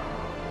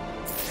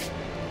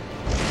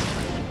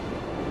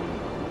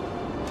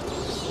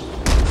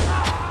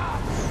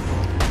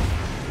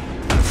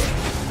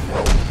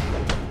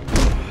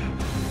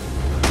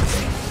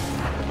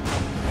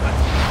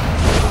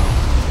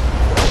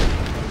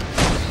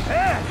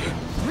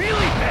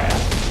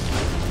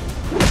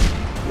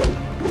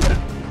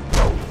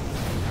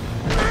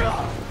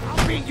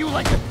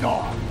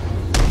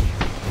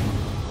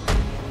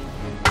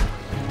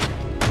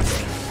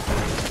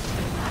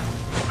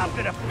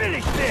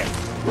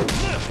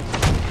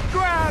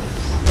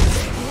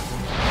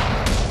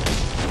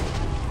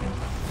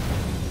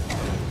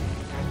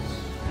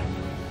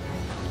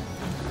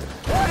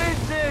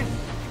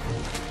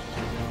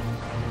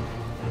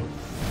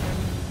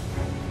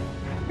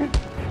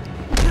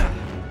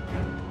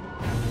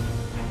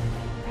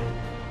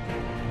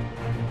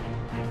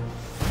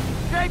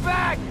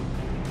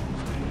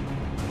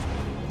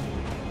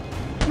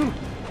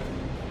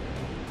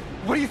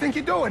 What do you think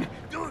you're doing?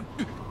 Do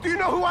you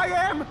know who I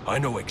am? I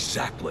know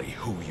exactly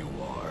who you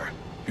are.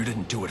 You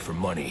didn't do it for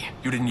money.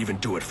 You didn't even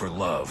do it for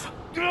love.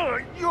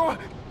 You're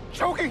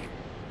choking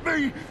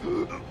me.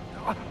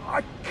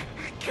 I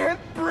can't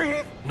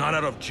breathe. Not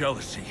out of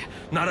jealousy,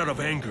 not out of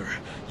anger.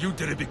 You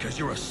did it because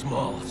you're a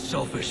small,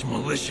 selfish,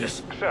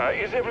 malicious... Sir,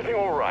 is everything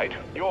all right?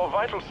 Your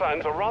vital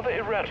signs are rather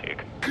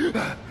erratic.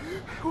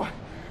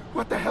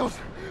 What the hell's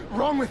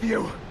wrong with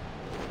you?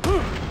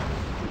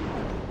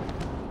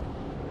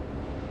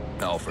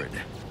 Alfred,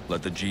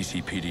 let the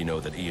GCPD know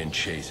that Ian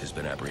Chase has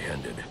been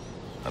apprehended.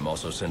 I'm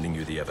also sending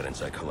you the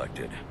evidence I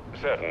collected.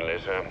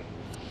 Certainly, sir.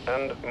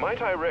 And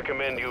might I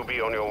recommend you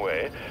be on your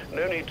way?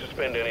 No need to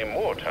spend any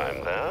more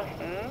time there,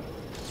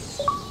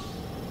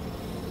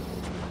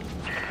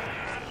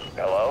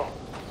 Hello?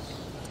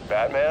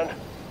 Batman?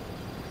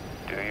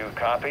 Do you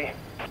copy?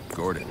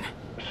 Gordon.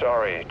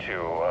 Sorry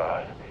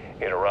to,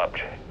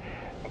 interrupt.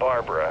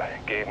 Barbara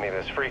gave me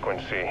this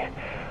frequency.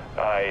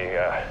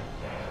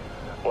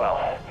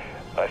 Well,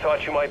 I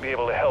thought you might be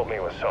able to help me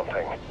with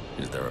something.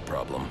 Is there a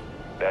problem?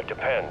 That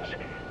depends.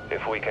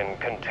 If we can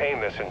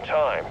contain this in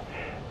time,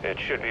 it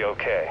should be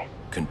okay.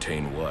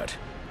 Contain what?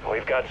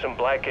 We've got some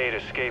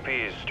Blackgate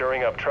escapees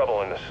stirring up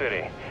trouble in the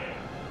city.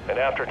 And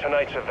after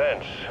tonight's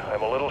events,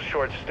 I'm a little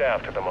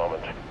short-staffed at the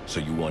moment. So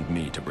you want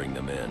me to bring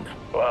them in?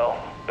 Well,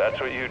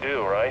 that's what you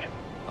do, right?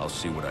 I'll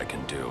see what I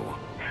can do.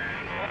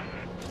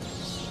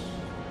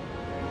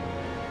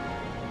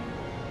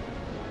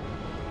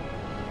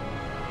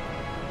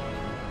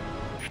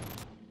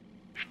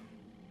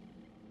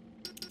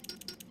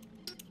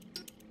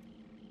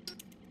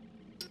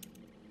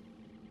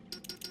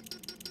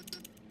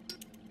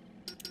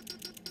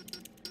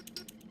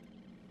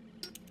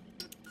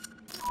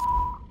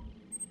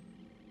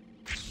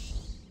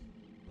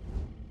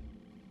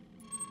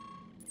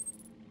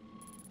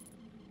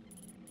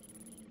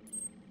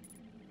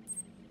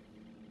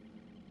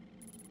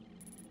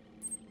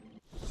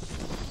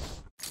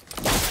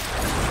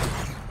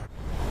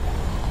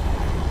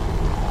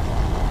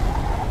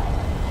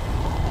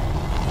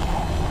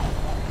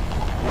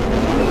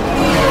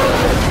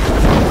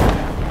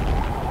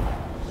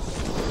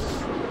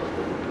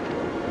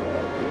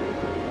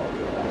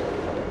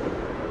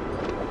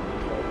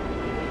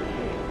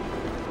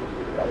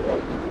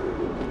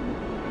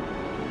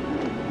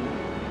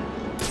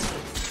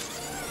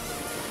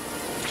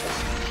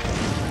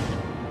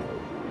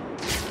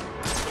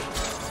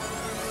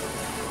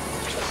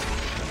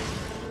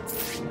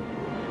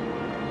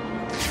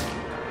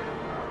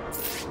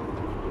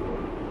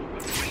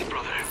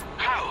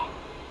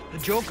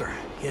 Joker.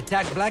 He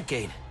attacked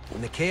Blackgate.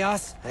 In the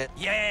chaos...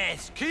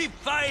 Yes! Keep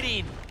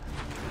fighting!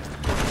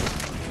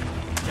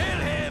 Kill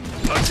him!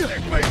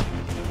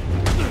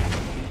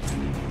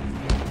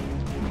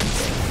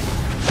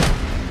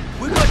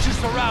 We got you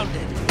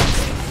surrounded!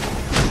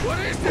 What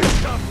is this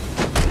stuff?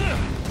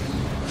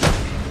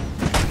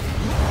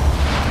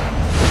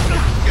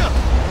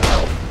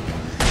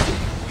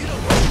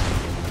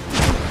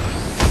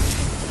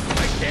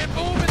 I can't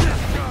move in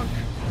this junk!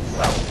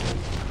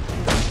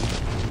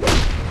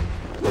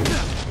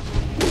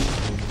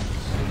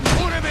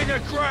 In the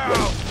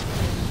ground!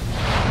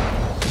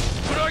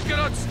 But I can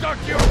unstuck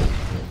you!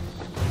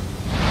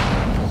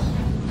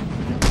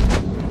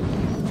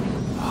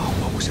 Oh,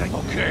 what was that?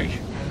 Okay,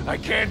 I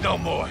can't no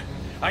more.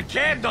 I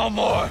can't no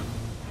more!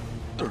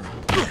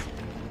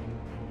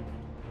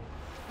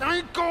 I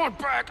ain't going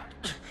back!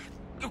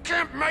 You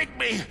can't make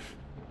me!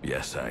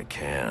 Yes, I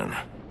can.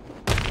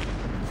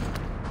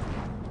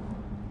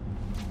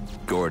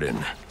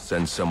 Gordon,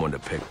 send someone to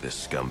pick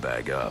this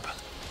scumbag up.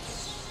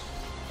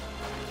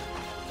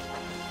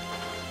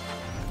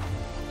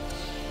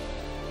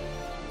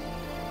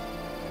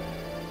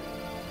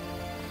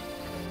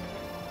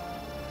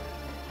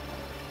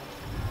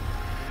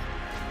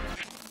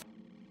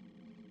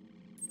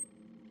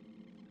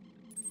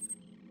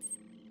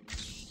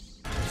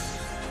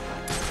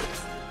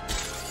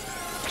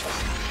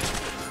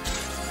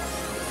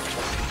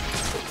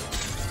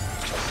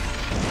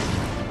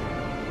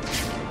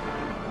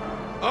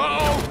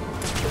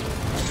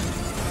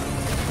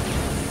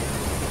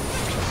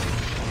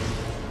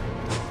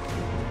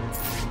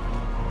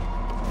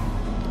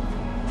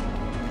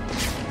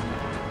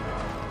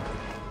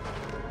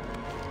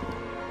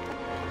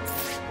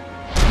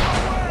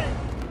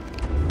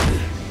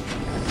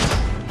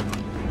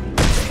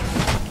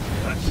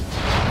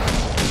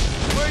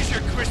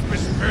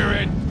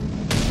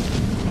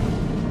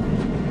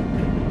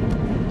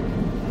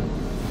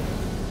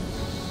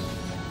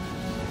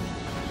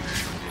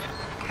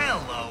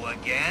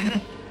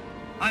 Again?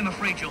 I'm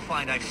afraid you'll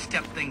find I've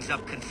stepped things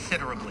up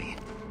considerably.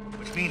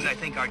 Which means I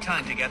think our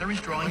time together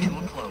is drawing to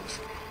a close.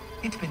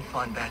 It's been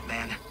fun,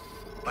 Batman.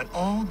 But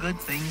all good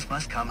things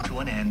must come to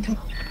an end.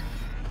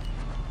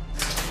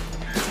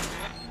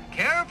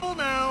 Careful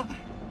now!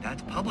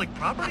 That's public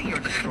property you're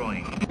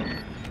destroying.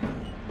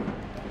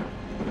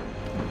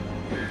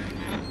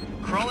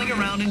 Crawling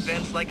around in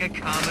vents like a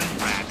common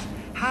rat.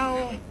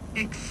 How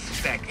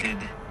expected.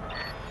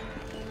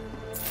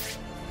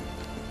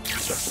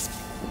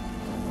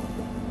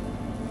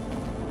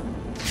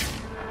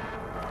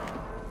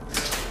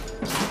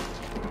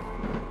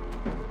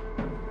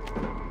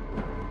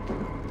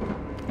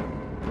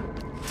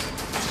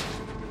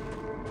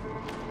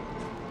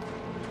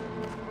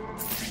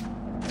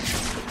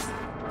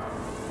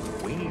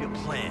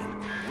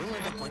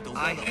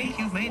 I think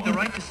you've made the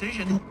right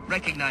decision.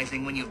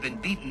 Recognizing when you've been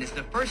beaten is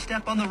the first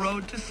step on the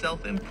road to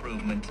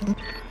self-improvement.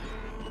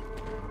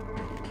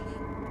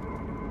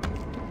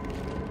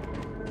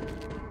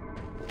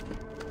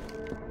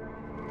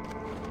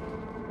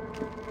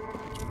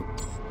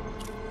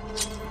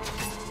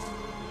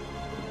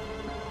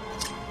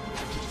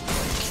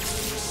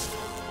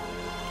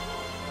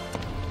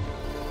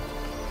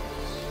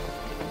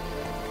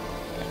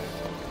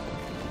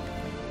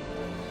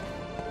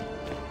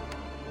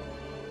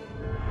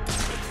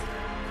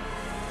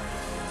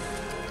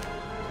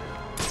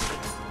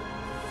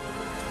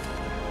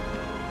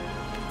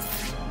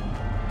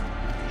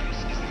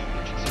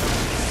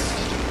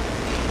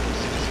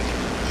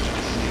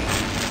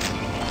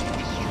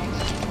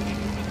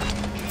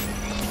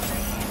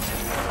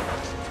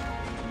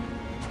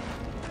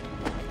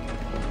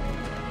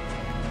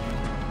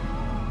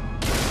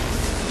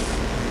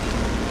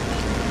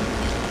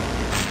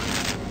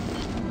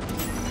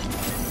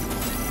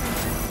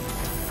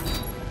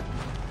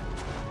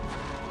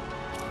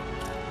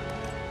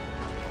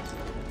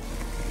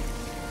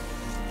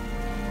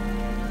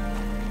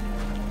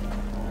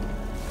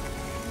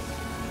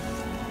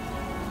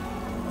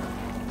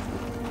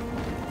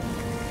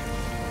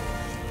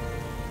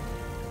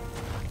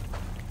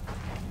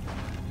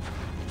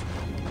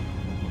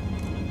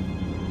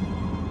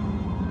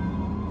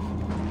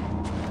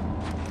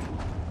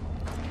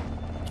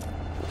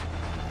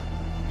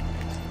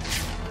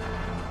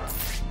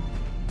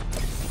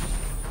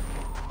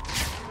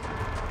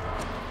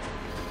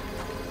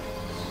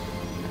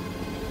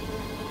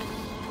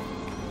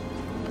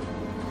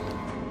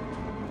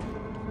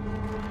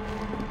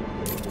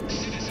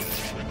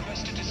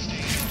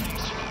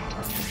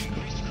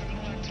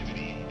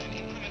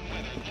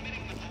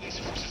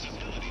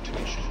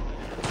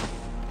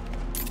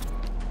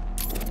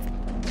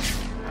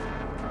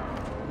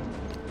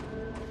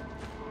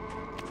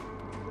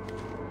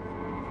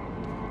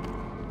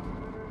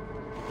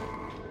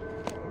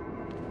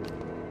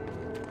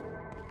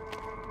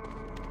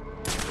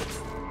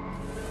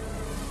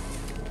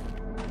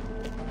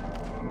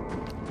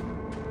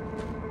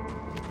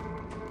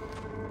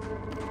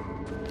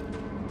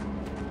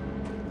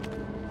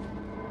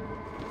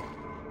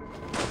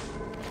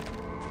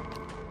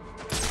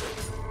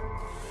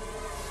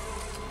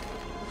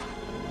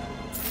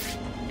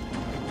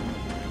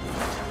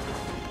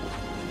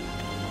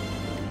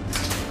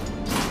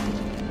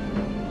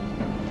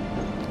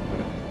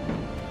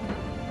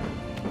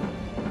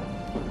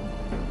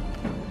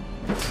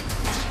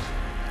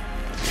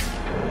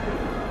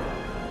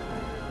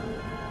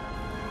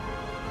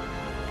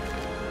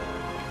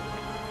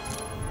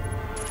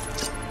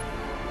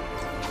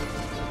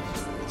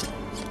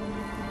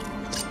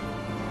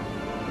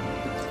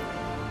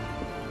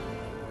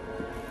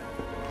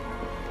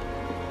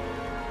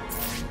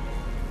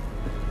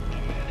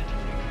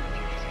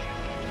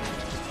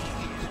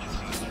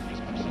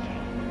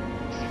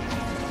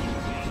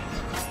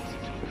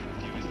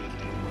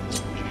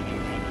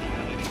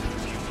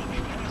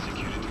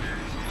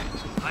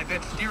 I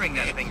bet steering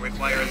that thing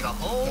requires a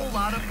whole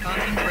lot of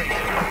concentration.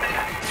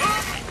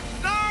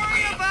 Oops!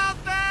 Sorry about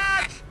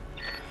that!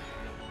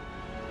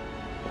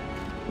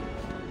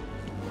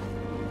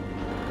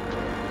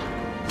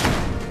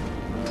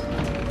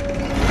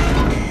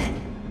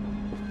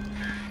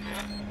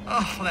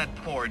 Oh, that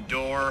poor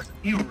door.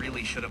 You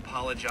really should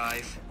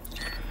apologize.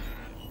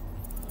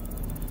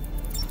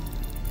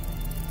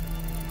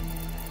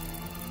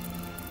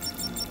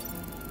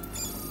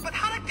 But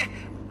how did...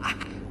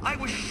 I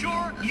was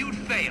sure you'd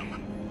fail.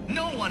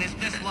 No one is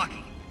this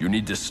lucky. You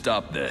need to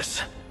stop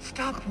this.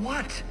 Stop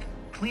what?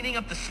 Cleaning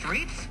up the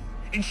streets?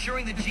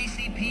 Ensuring the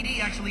GCPD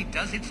actually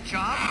does its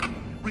job?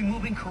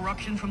 Removing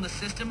corruption from the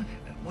system?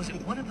 Was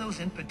it one of those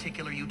in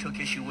particular you took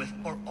issue with,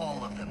 or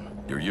all of them?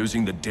 You're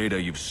using the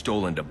data you've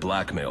stolen to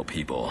blackmail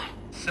people.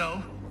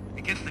 So,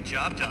 it gets the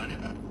job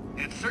done.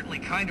 It's certainly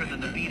kinder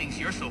than the beatings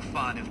you're so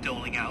fond of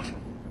doling out.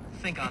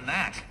 Think on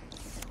that.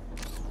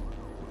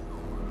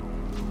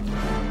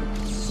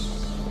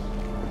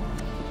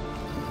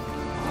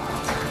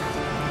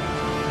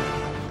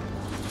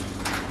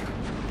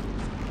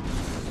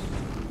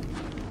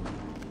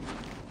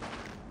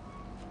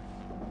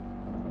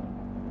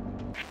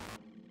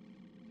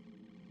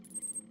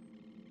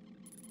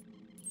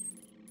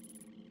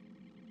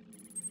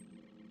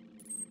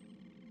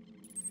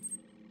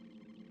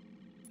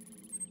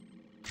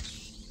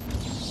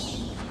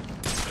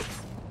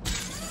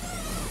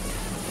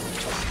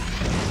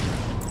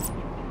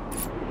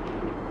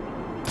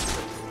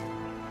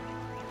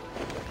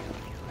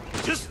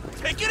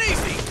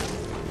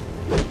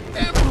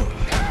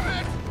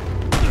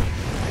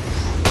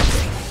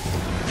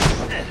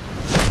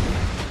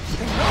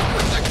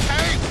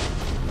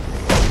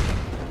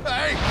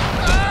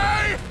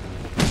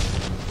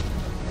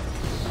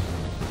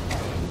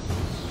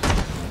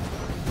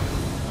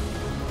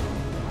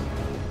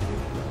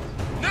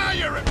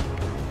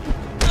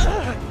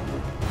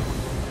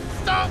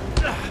 Stop!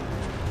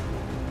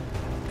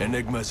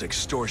 Enigma's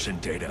extortion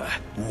data.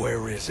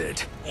 Where is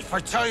it? If I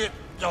tell you,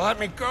 you'll let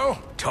me go?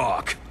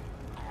 Talk.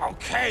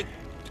 Okay.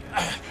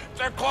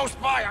 They're close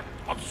by.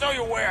 I'll show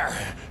you where.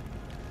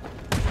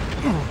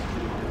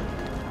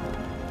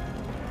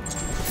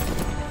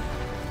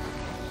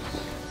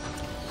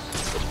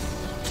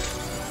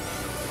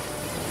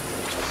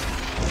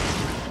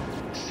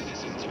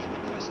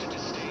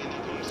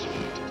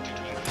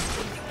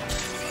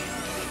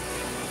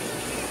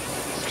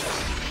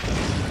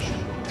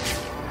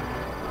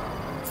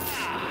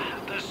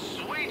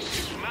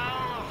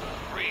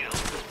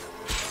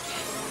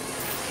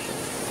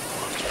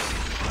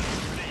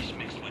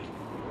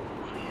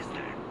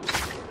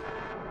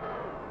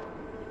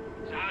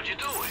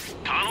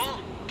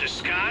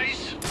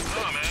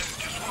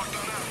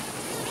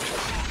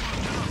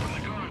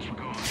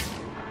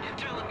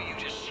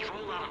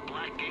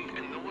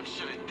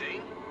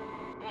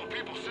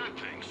 People said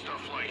things,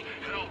 stuff like,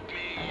 help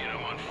me,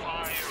 I'm on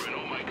fire, and